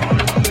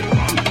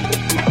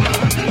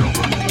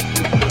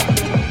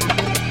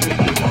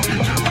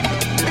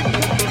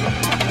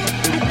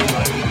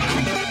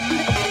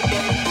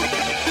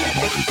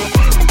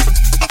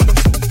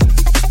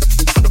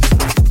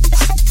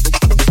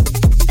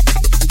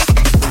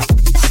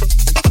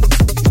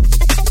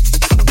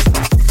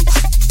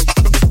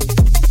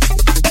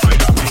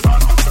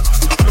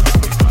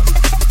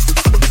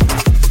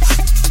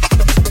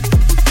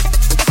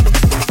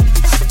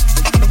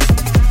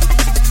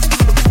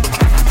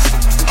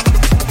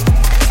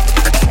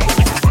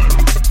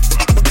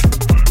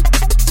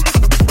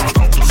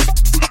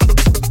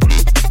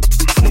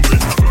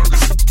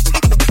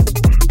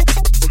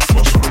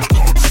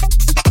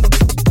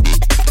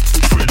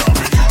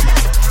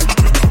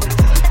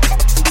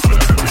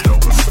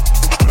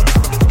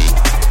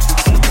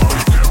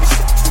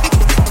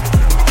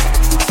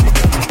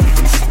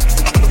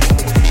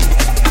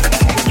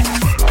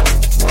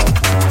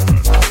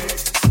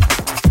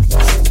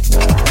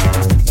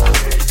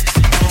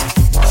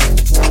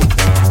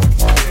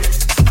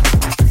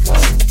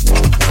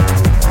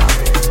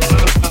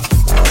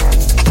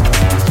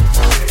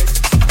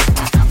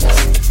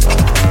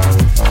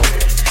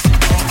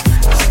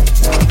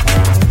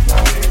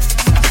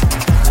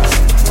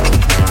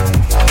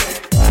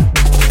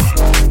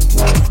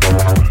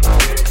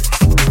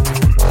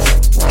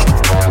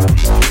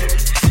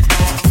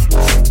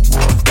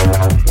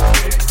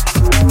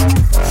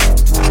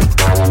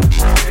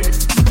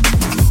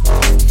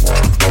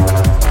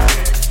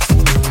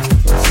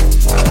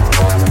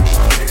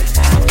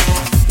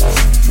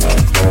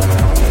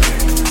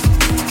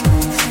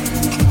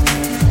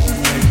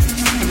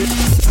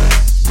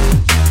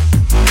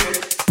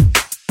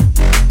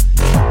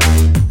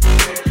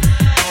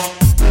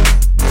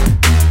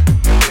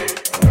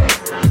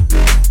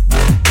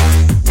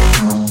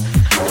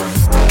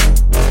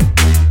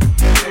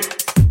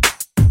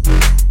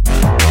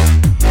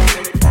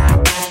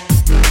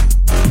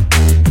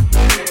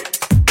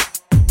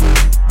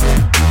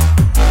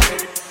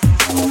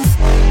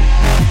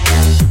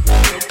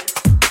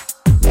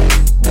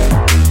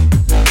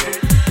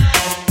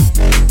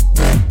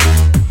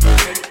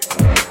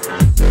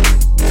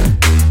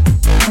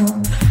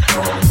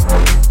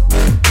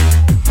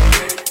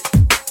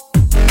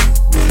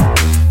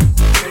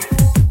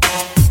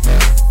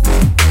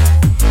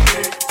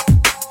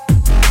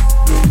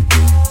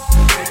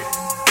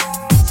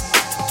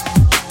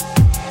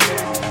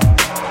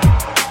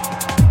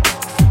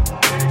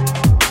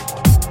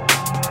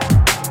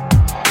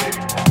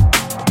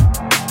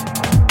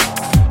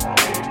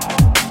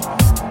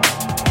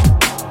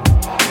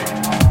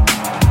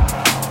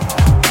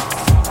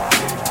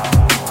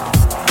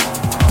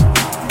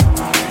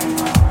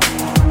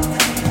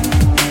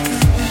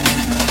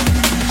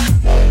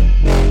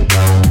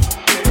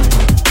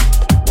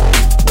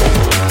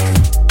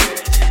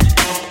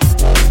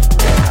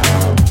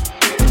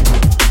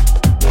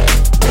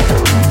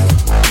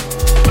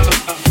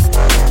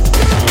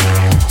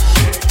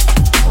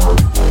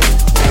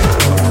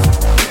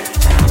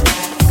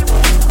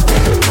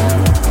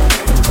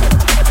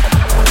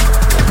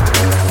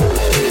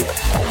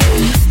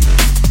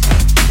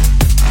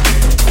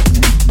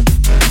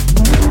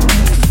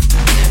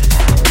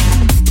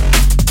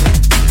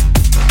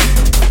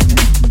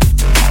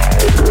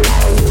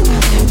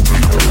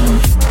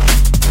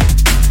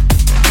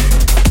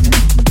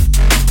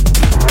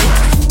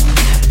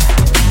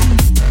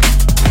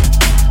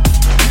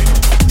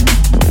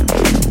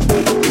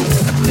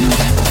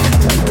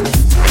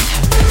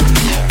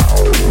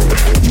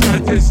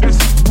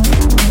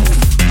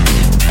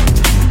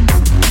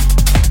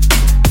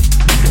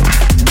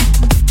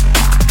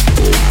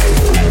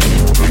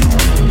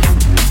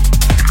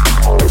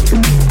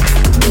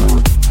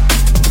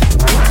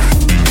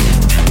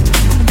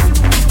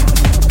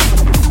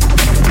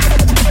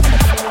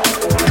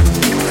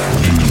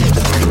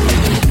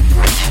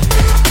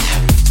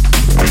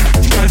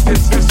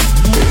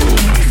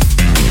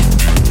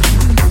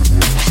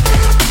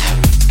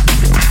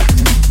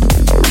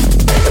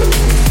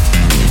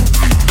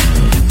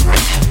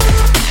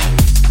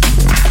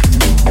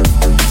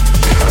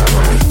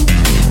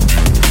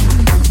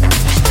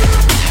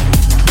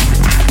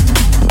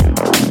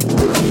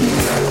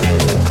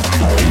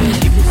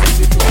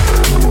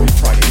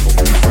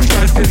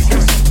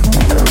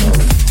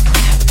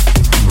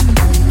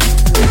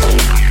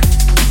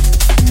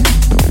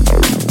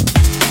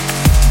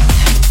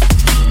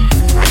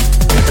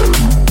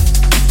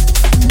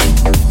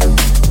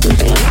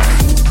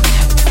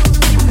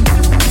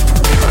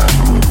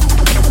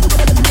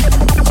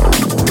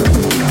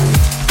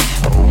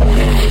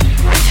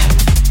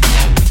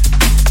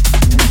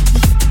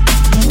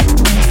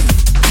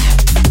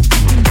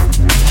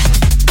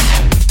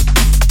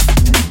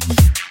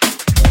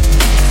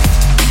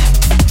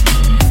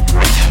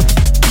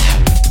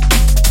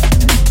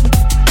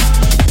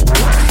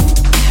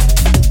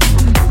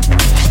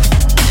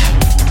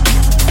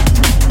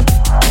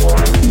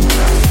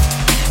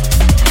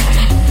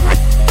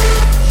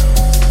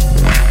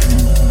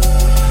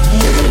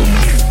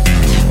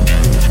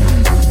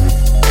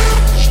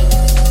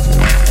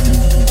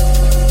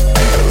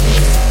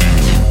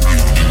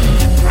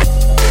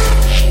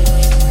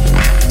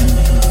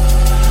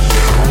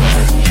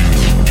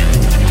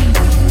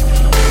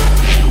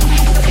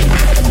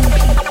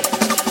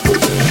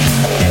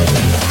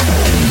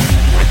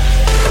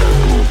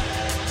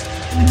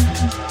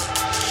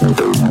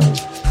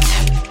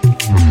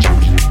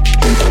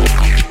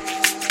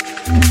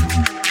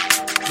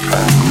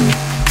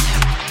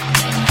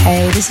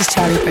 this is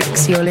Charlie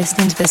Bricks. You're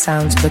listening to the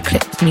sounds of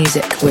ECLIPS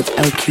music with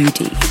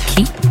LQD.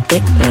 Keep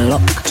it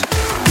locked.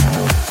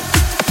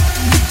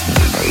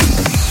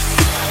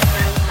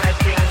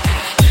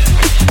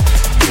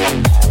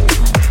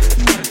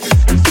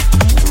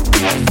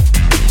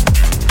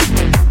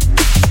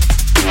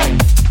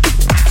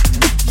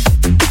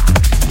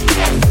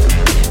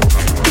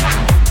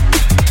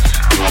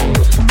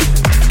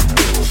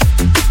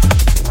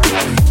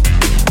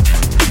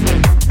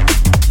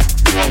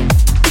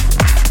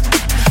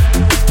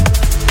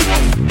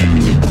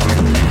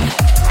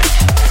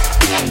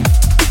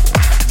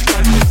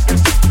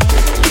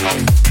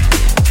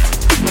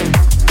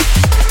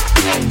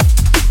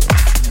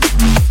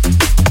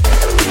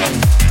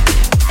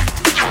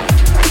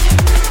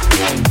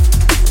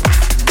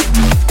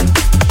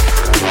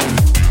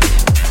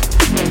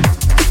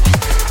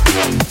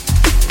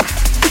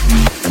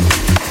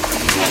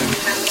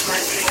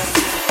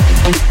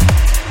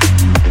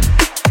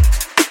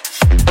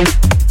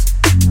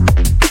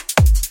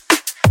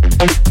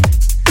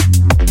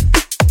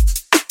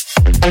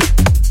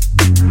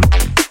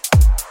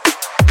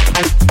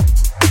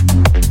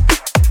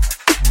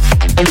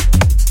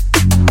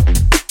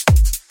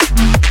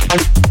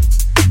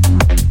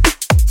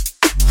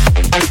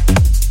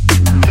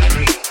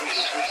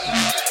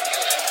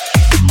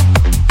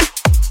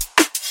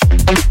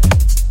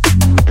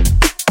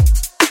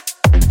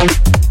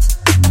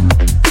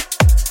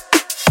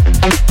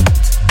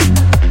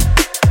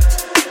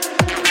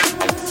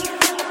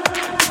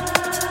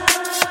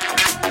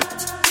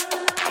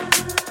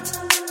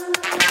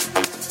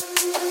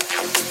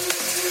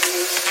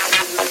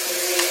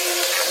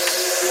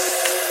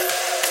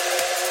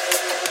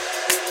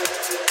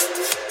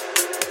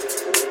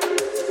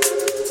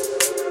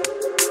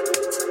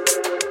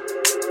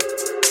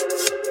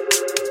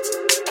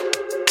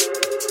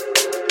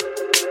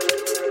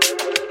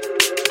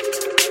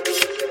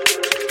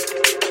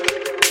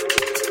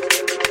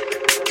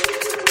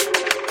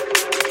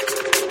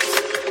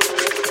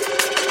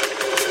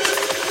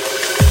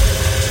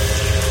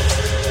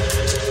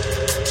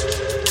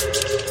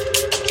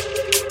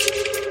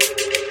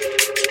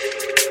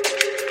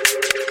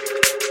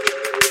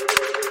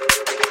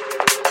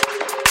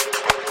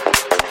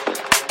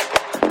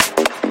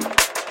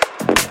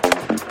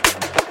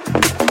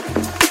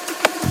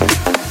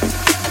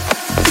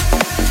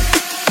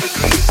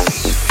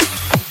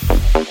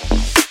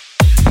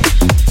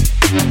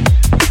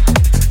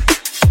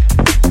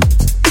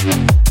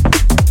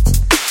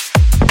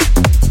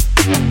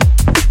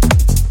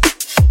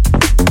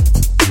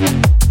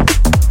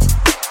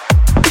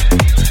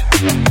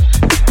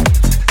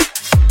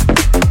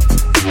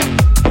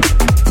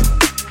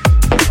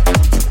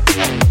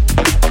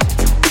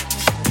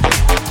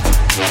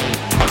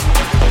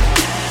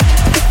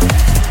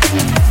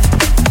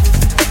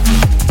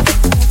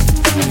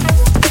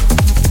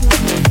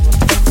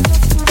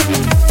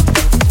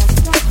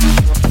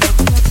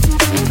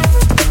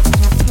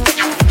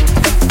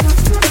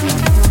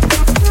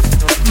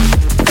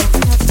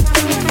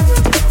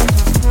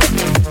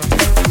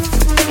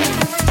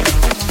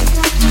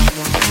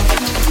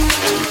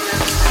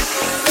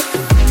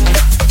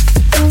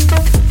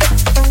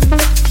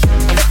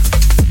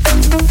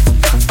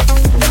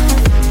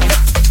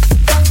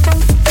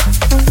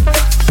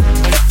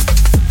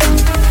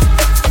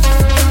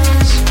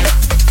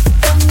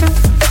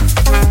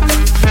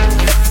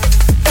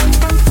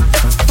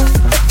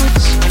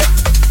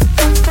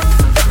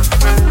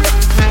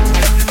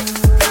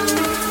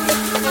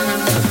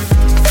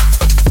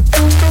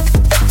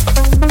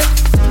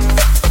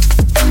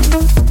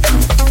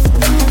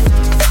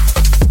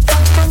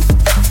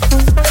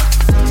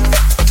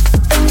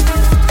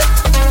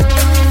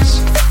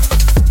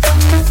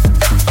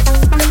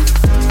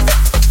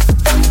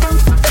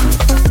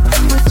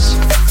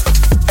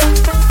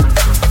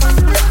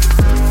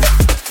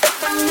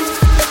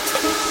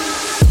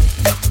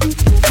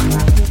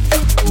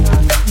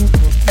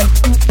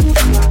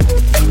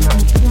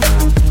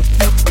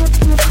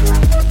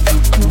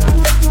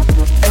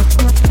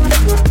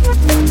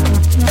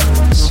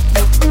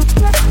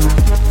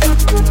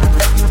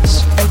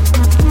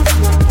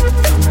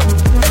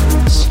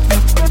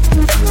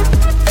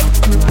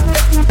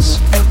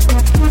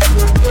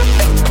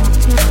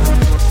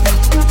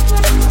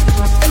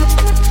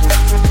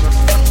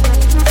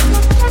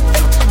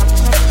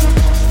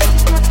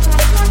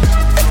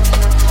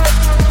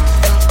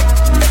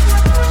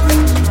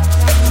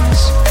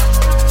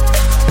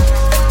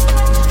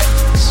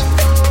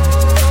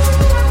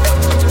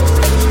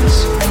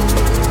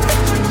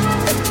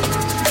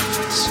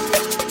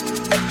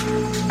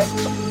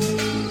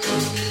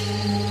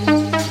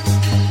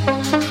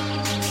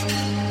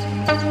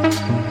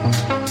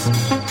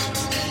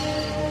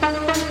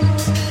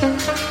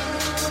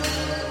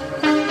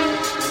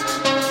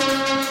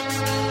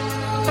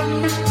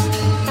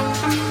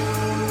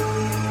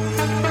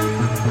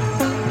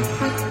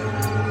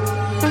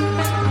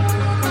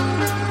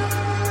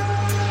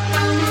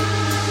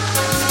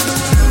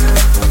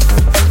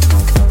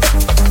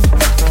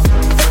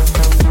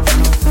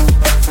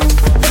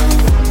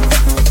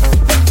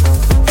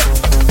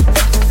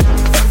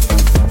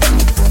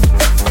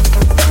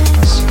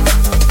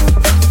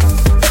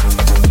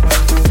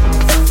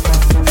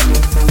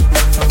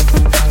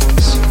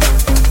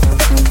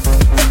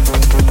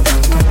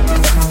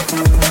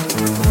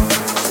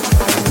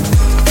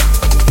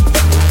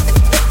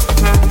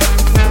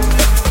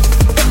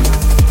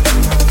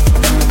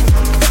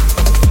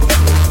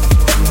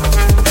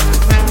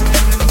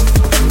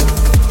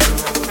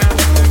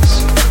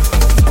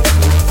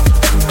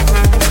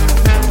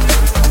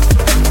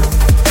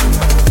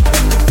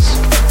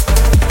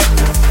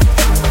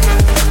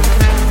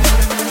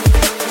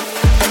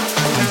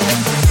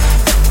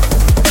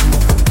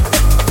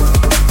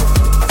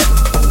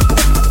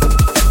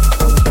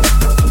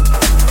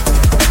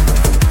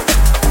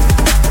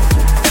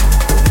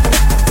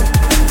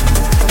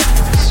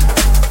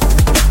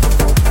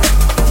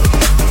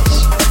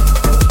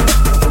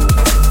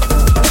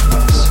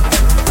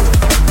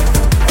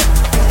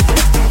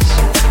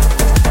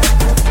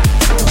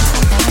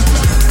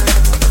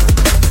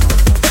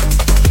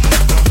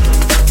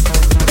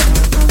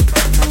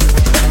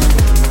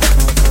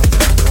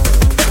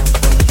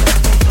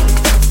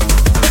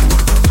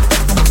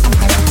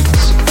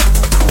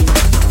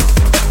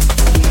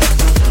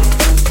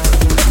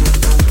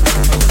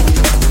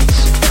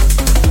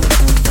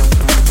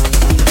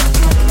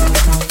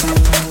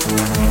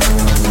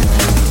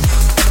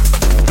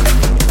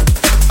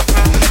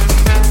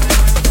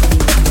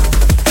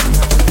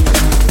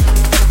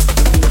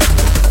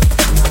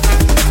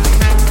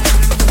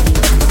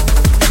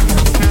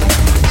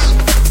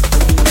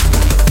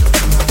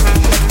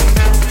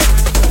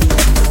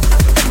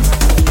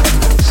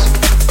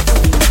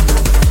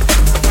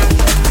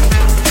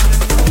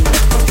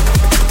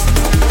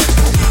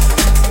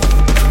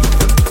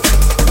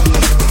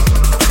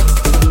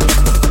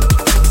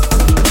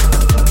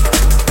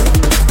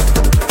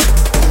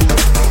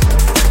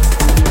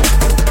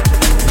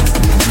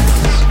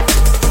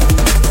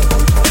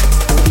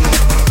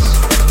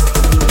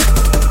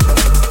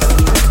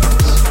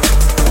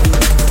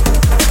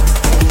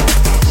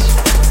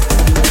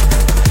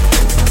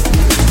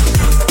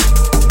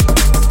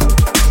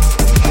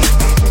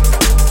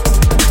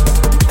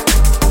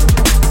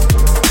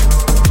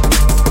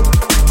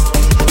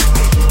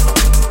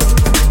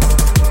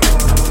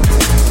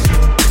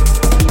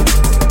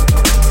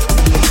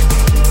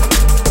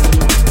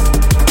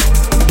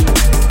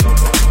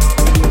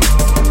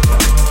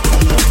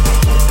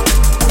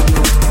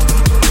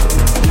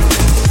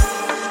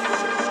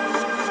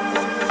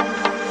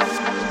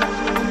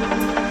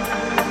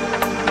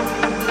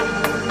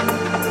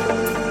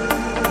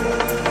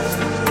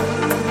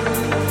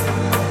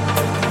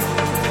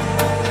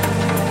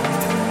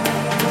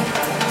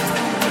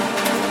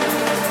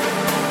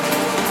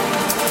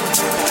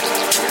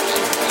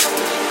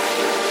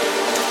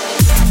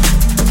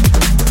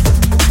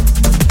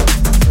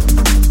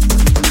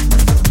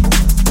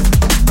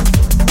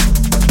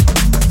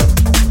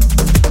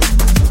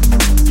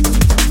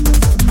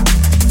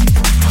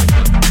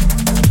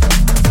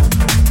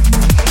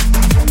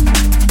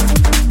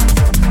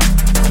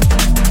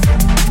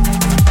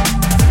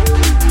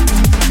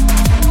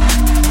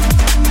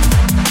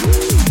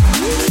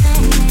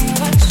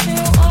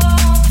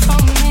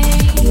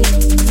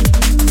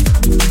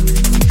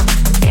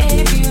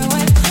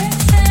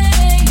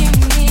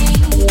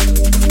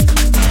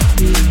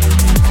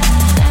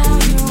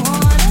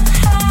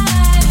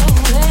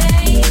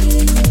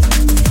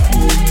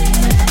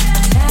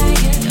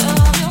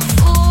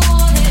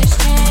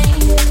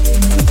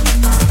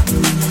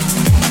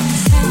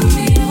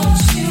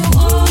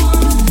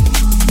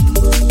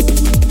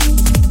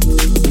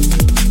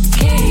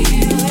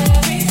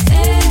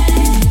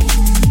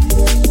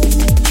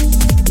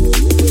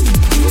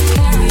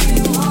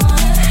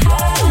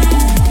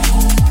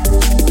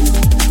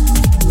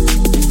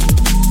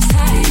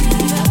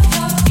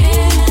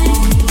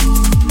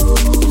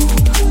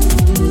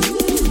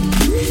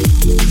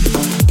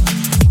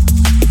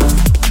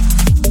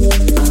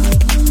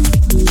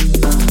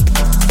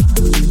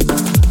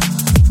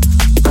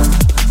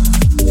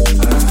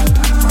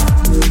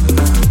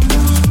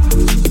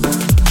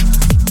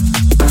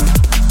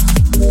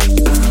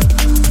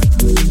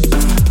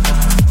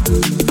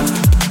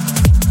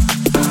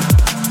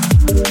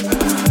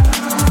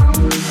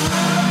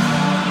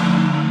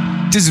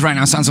 This is right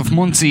now Sounds of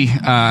Monty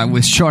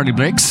with Charlie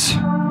Briggs.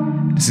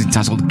 This is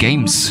entitled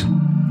Games.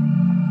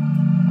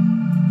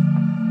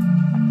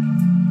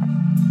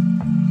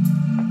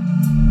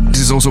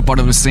 This is also part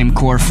of the same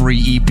Core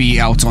Free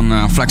EP out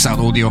on Flex Out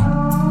Audio.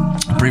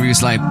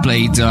 Previously I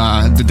played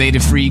the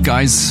Data Free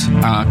guys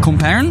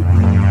Comparing.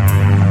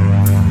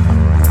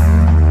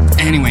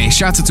 Anyway,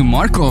 shout out to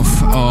Markov,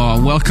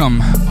 welcome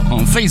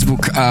on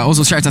Facebook.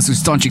 Also shout out to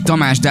Stanchik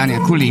Tamás,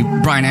 Daniel Kuli,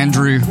 Brian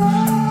Andrew,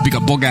 big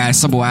up Bogár,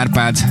 Sabo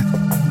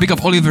Arpad, big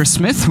up Oliver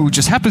Smith, who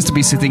just happens to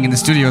be sitting in the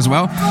studio as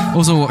well.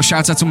 Also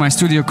shout out to my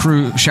studio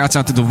crew, shout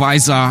out to the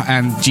Visa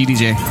and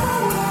GDJ.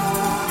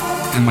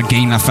 And my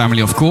Gaina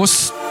family, of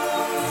course.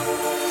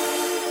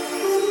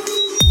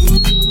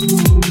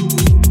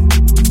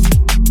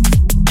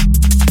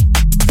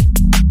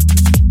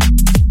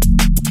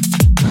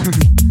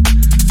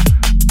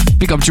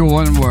 Big up Joe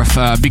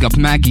Onworth, big up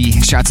Maggie,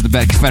 shout to the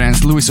Berk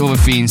Ferenc, Louis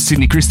Overfeen,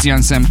 Sydney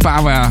Christiansen,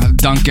 Pavel,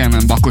 Duncan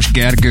and Bakos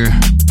Gergő.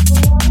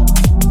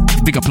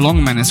 Big up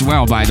Longman as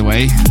well, by the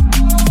way.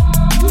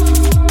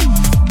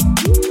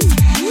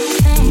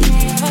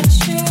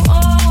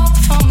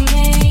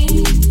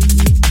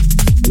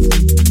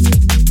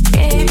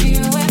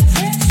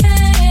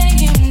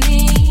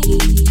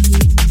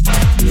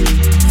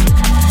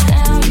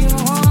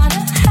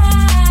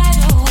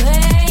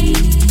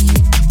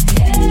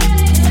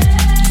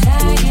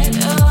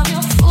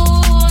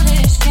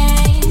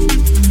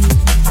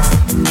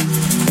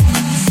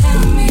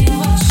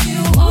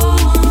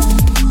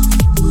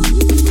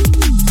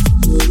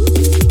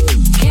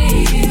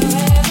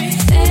 You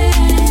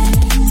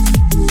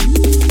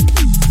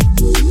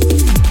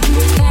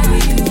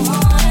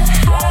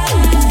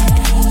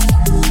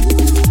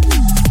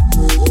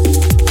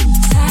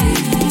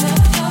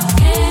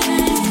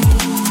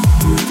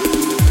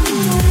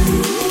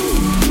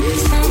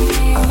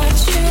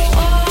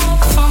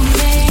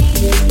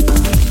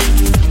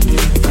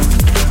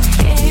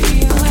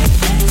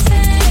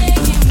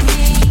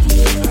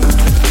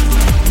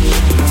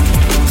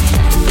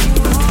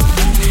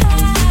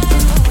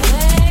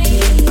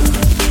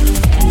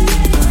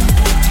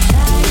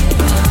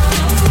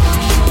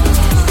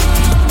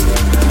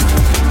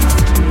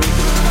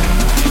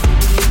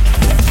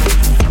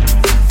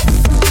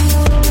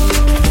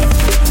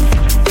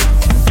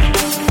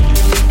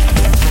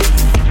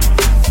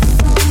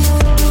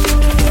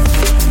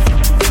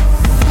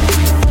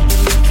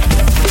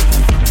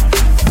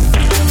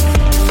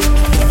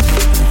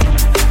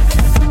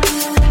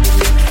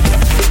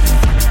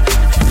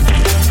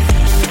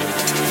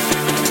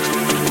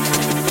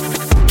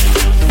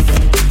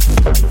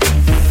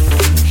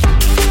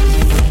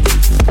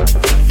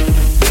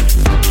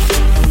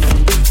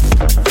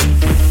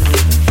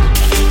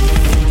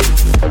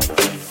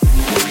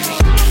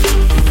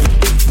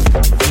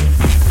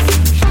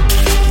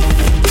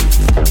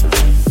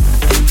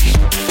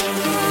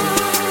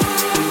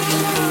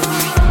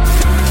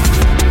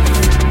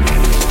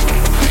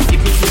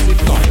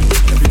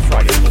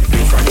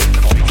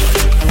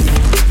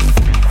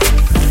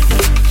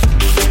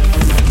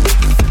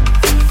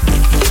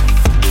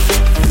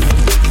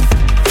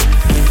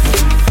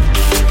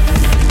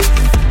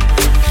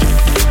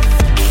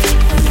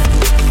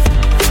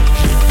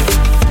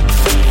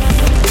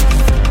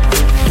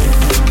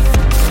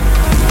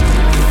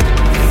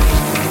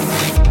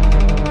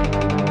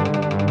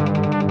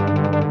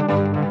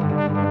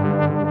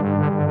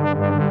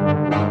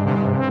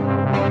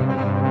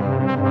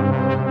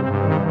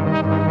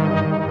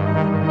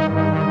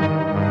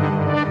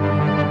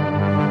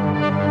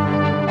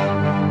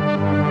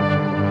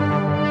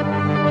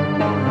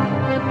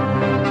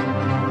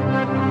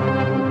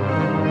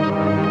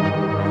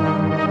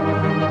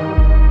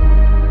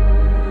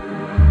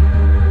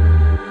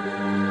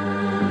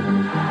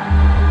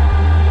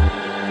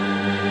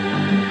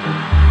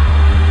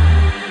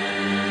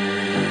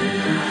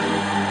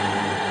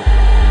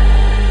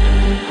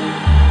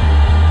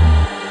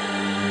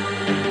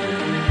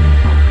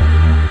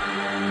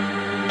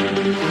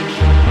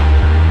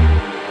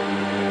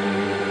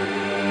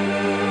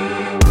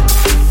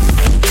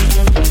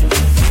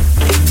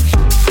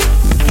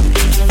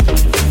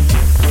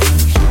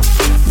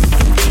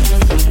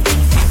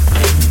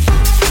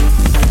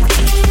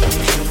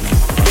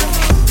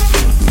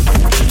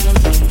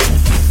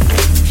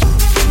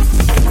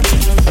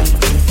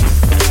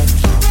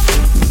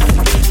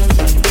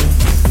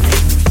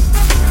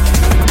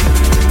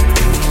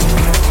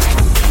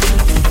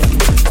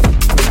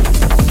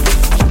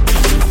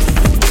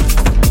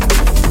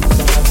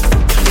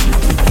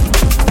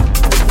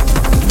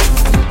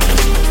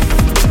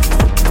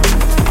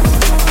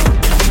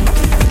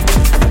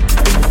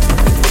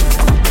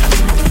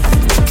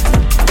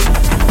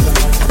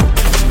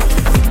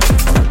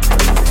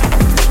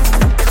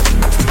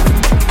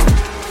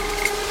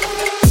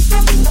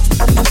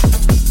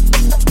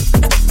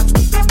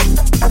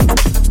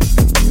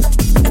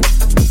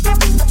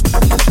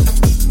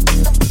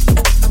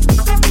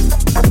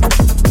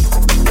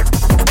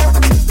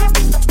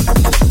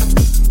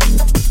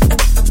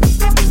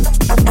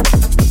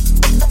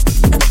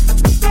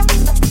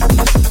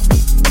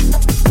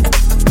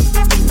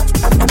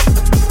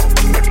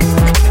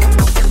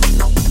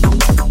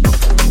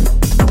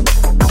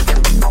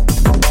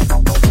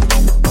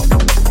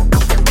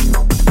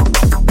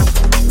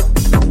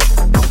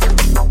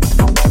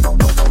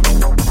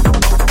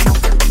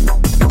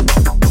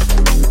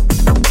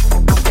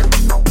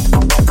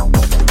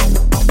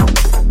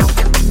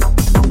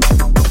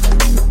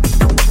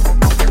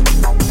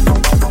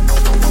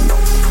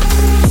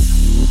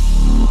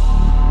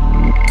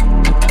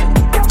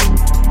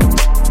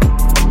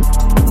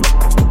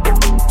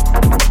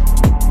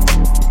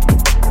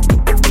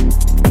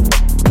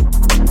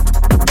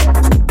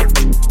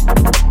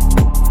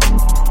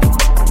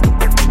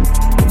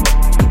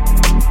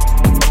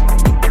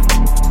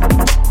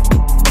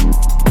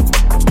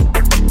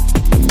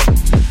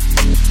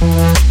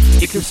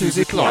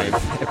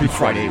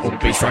Friday on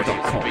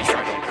BASSDRIVE.com.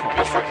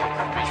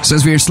 So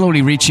as we are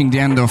slowly reaching the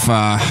end of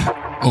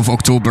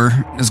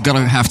October, there's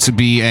gotta have to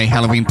be a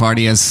Halloween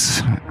party,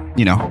 as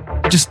you know,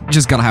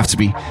 just gotta have to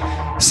be.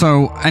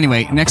 So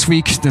anyway, next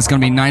week there's gonna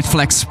be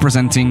Nightflex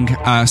presenting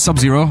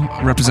Sub-Zero,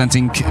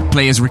 representing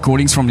Players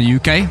Recordings from the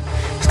UK.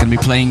 It's gonna be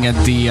playing at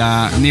the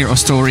near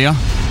Astoria,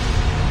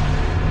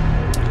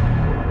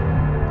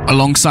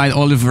 alongside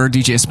Oliver,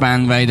 DJ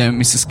Spanweide,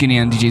 Mr. Skinny,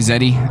 and DJ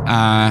Zeddy.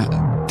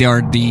 They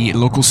are the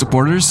local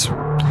supporters,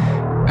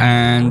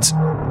 and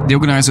the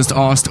organizers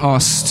asked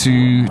us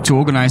to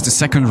organize the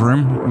second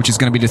room, which is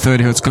going to be the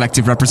 30 Hertz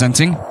Collective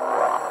representing.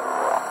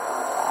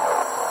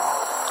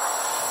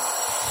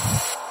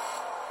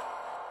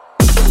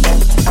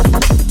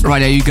 Right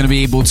there, you're going to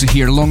be able to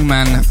hear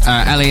Longman,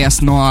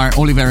 LAS Noir,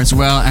 Oliver as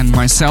well, and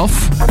myself.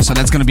 So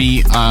that's going to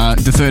be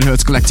the 30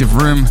 Hertz Collective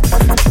room.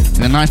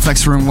 In the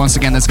Nightflex room, once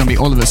again, that's going to be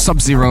Oliver,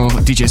 Sub-Zero,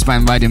 DJ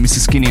Spanweide, Mr.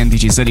 Skinny, and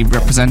DJ Zeddy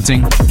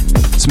representing.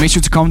 So make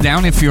sure to come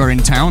down if you're in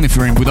town, if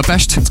you're in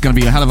Budapest. It's going to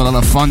be a hell of a lot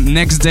of fun.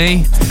 Next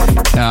day,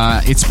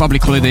 it's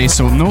public holiday,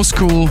 so no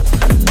school,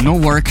 no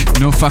work,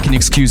 no fucking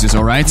excuses,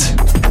 alright?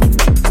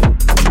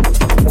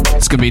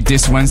 It's going to be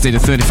this Wednesday, the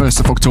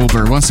 31st of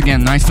October. Once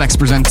again, Nightflex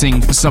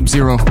presenting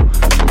Sub-Zero,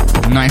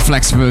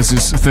 Nightflex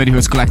versus 30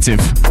 Hertz Collective.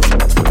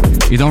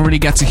 You don't really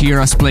get to hear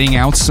us playing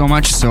out so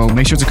much, so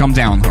make sure to come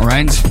down,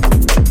 alright?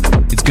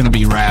 It's going to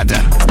be rad.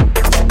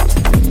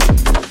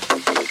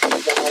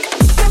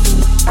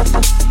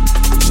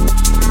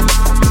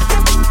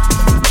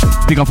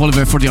 Big up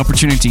Oliver for the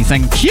opportunity.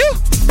 Thank you.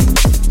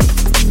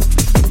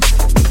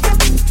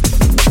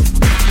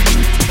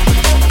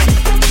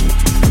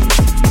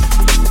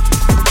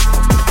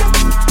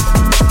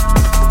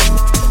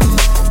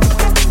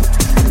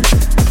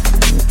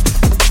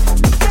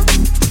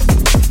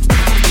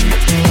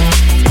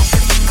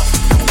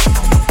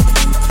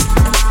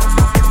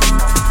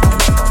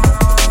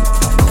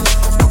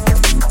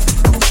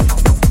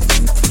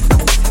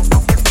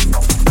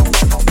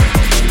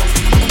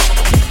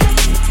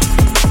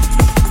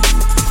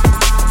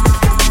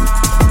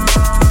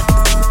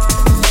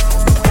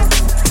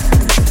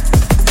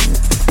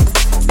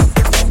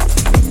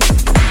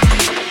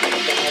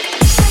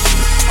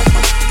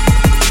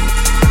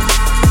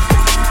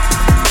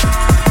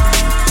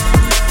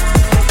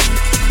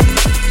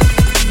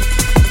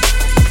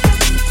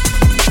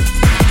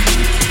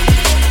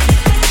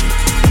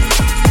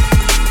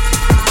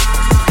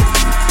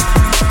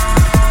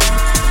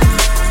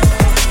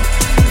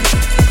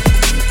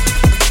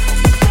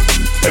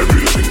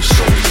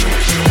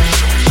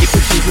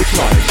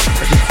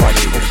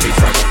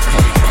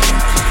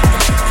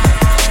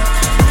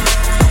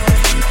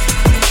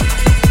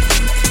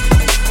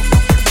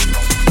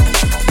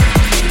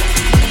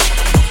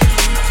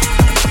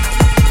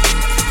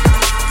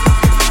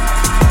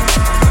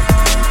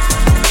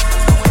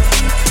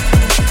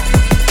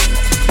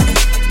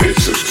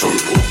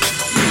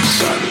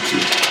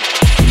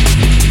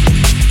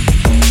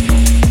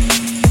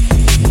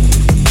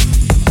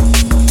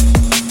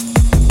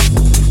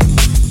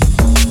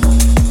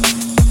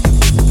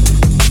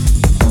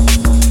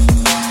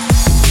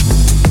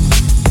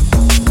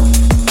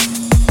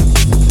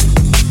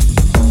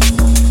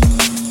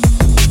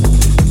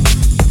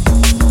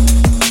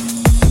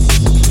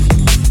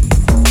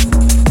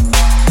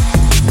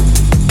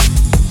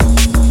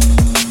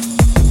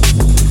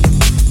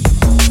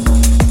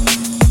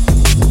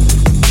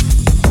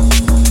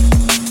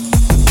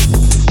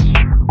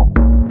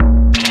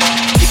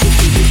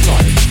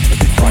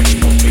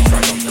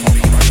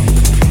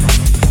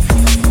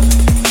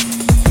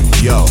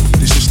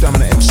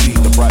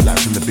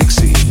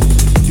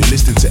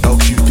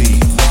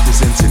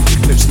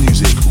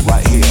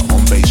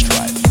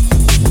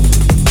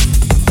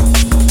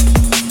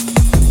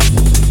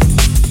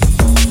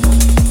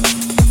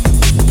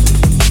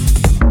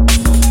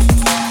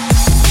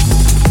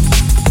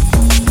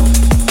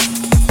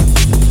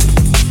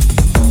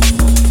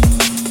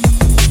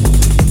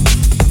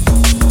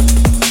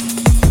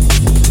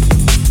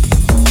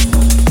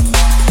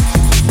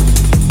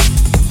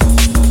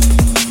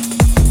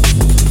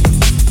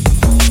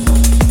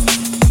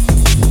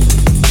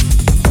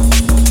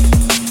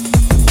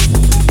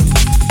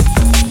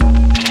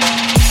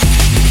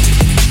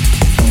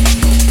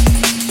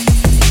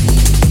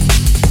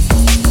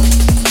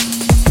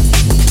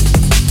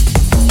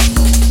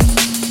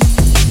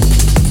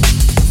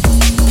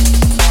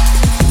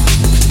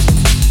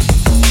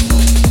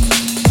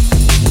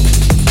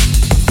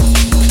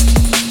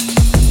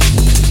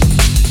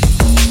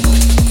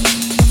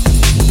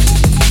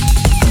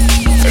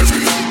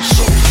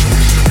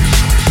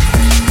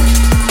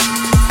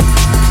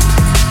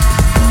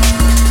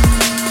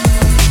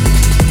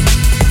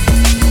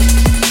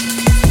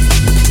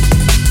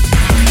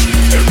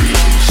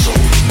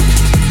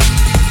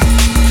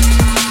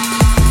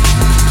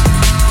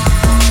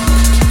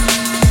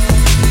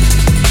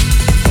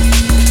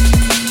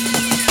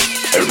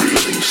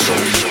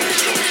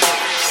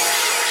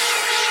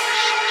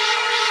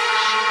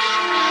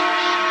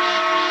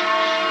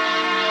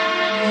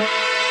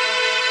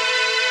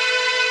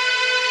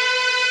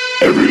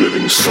 Every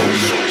living soul.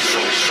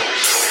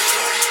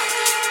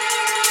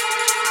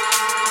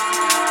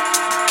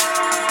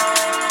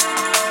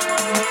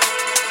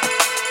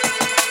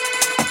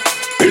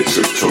 It's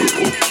a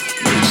total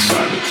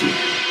insanity.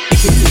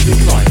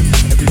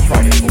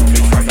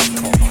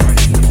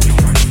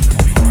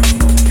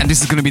 And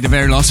this is going to be the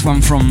very last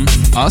one from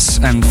us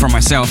and from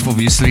myself,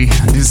 obviously.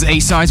 This is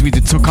A-Sides with the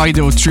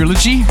Tokaido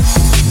trilogy.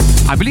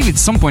 I believe at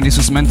some point this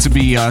was meant to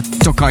be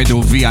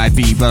Tokaido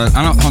VIP, but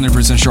I'm not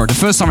 100% sure. The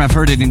first time I've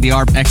heard it in the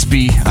ARP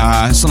XP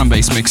Sun and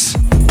Bass mix.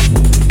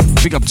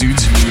 Big up,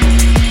 dude.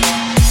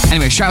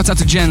 Anyway, shouts out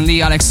to Jen,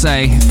 Lee,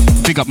 Alexei.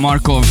 Big up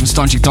Markov,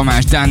 Stanchik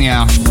Tomasz,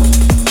 Daniel.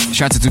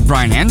 Shouts out to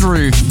Brian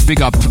Andrew.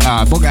 Big up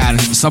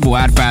Bogad, Sabo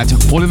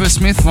Adpad, Oliver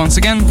Smith once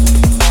again.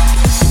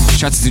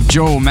 Shouts to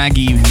Joe,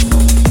 Maggie,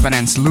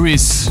 Penance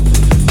Lewis,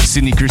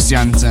 Sidney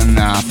Christians, and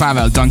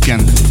Pavel Duncan,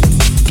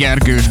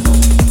 Gergu.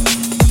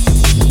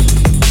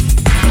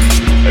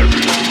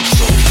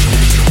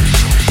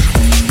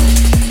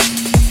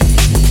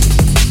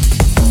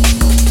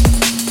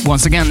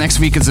 Once again, next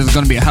week there's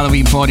going to be a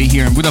Halloween party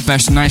here in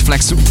Budapest.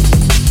 Nightflex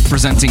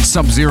presenting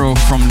Sub-Zero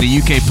from the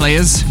UK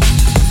players,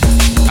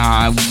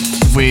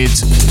 with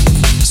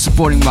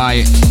supporting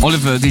by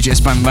Oliver, DJ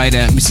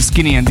Spanweide, Mr.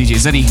 Skinny, and DJ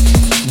Zeddy.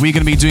 We're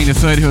going to be doing the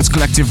 30 Hertz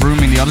Collective Room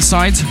in the other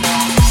side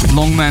with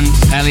Longman,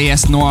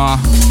 LAS, Noah,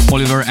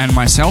 Oliver, and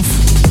myself.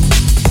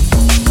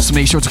 So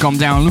make sure to come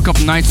down. Look up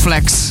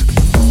Nightflex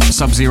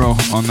Sub-Zero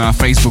on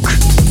Facebook.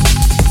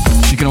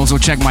 You can also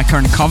check my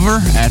current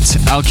cover at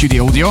LQD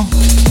Audio.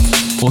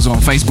 Also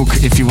on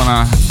Facebook if you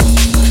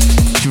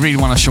really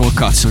wanna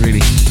shortcut. So really,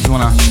 if you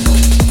wanna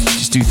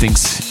just do things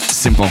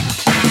simple.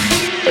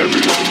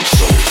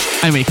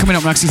 Anyway, coming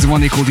up next is the one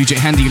they call DJ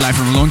Handy live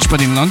from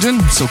Launchpad in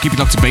London. So keep it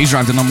locked to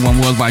BASSDRIVE, the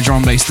 #1 worldwide drum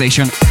and bass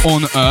station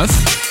on Earth.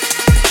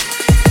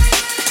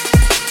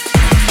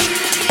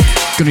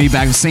 Gonna be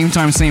back the same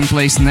time, same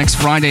place next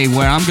Friday,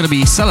 where I'm gonna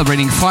be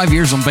celebrating 5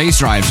 years on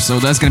BASSDRIVE. So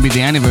that's gonna be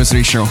the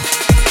anniversary show.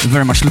 I'm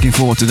very much looking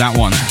forward to that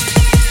one.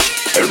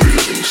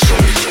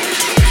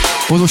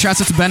 Also,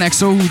 shouts out to Ben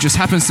XO, who just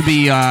happens to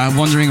be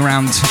wandering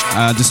around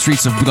the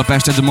streets of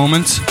Budapest at the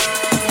moment.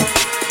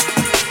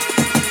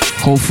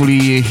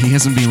 Hopefully he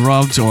hasn't been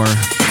robbed or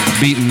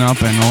beaten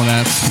up and all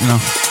that, you know.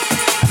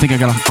 I think I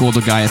gotta call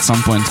the guy at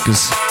some point,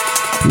 because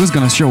he was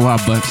gonna show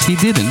up, but he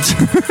didn't.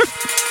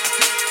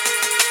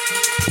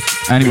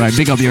 Anyway,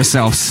 big up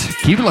yourselves.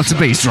 Keep it locked to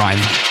BASSDRIVE.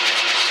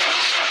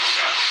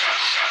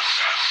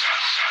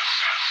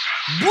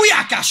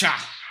 Booyakasha!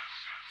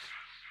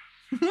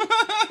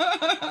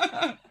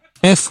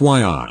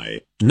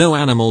 FYI, no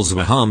animals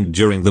were harmed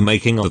during the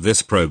making of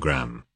this program.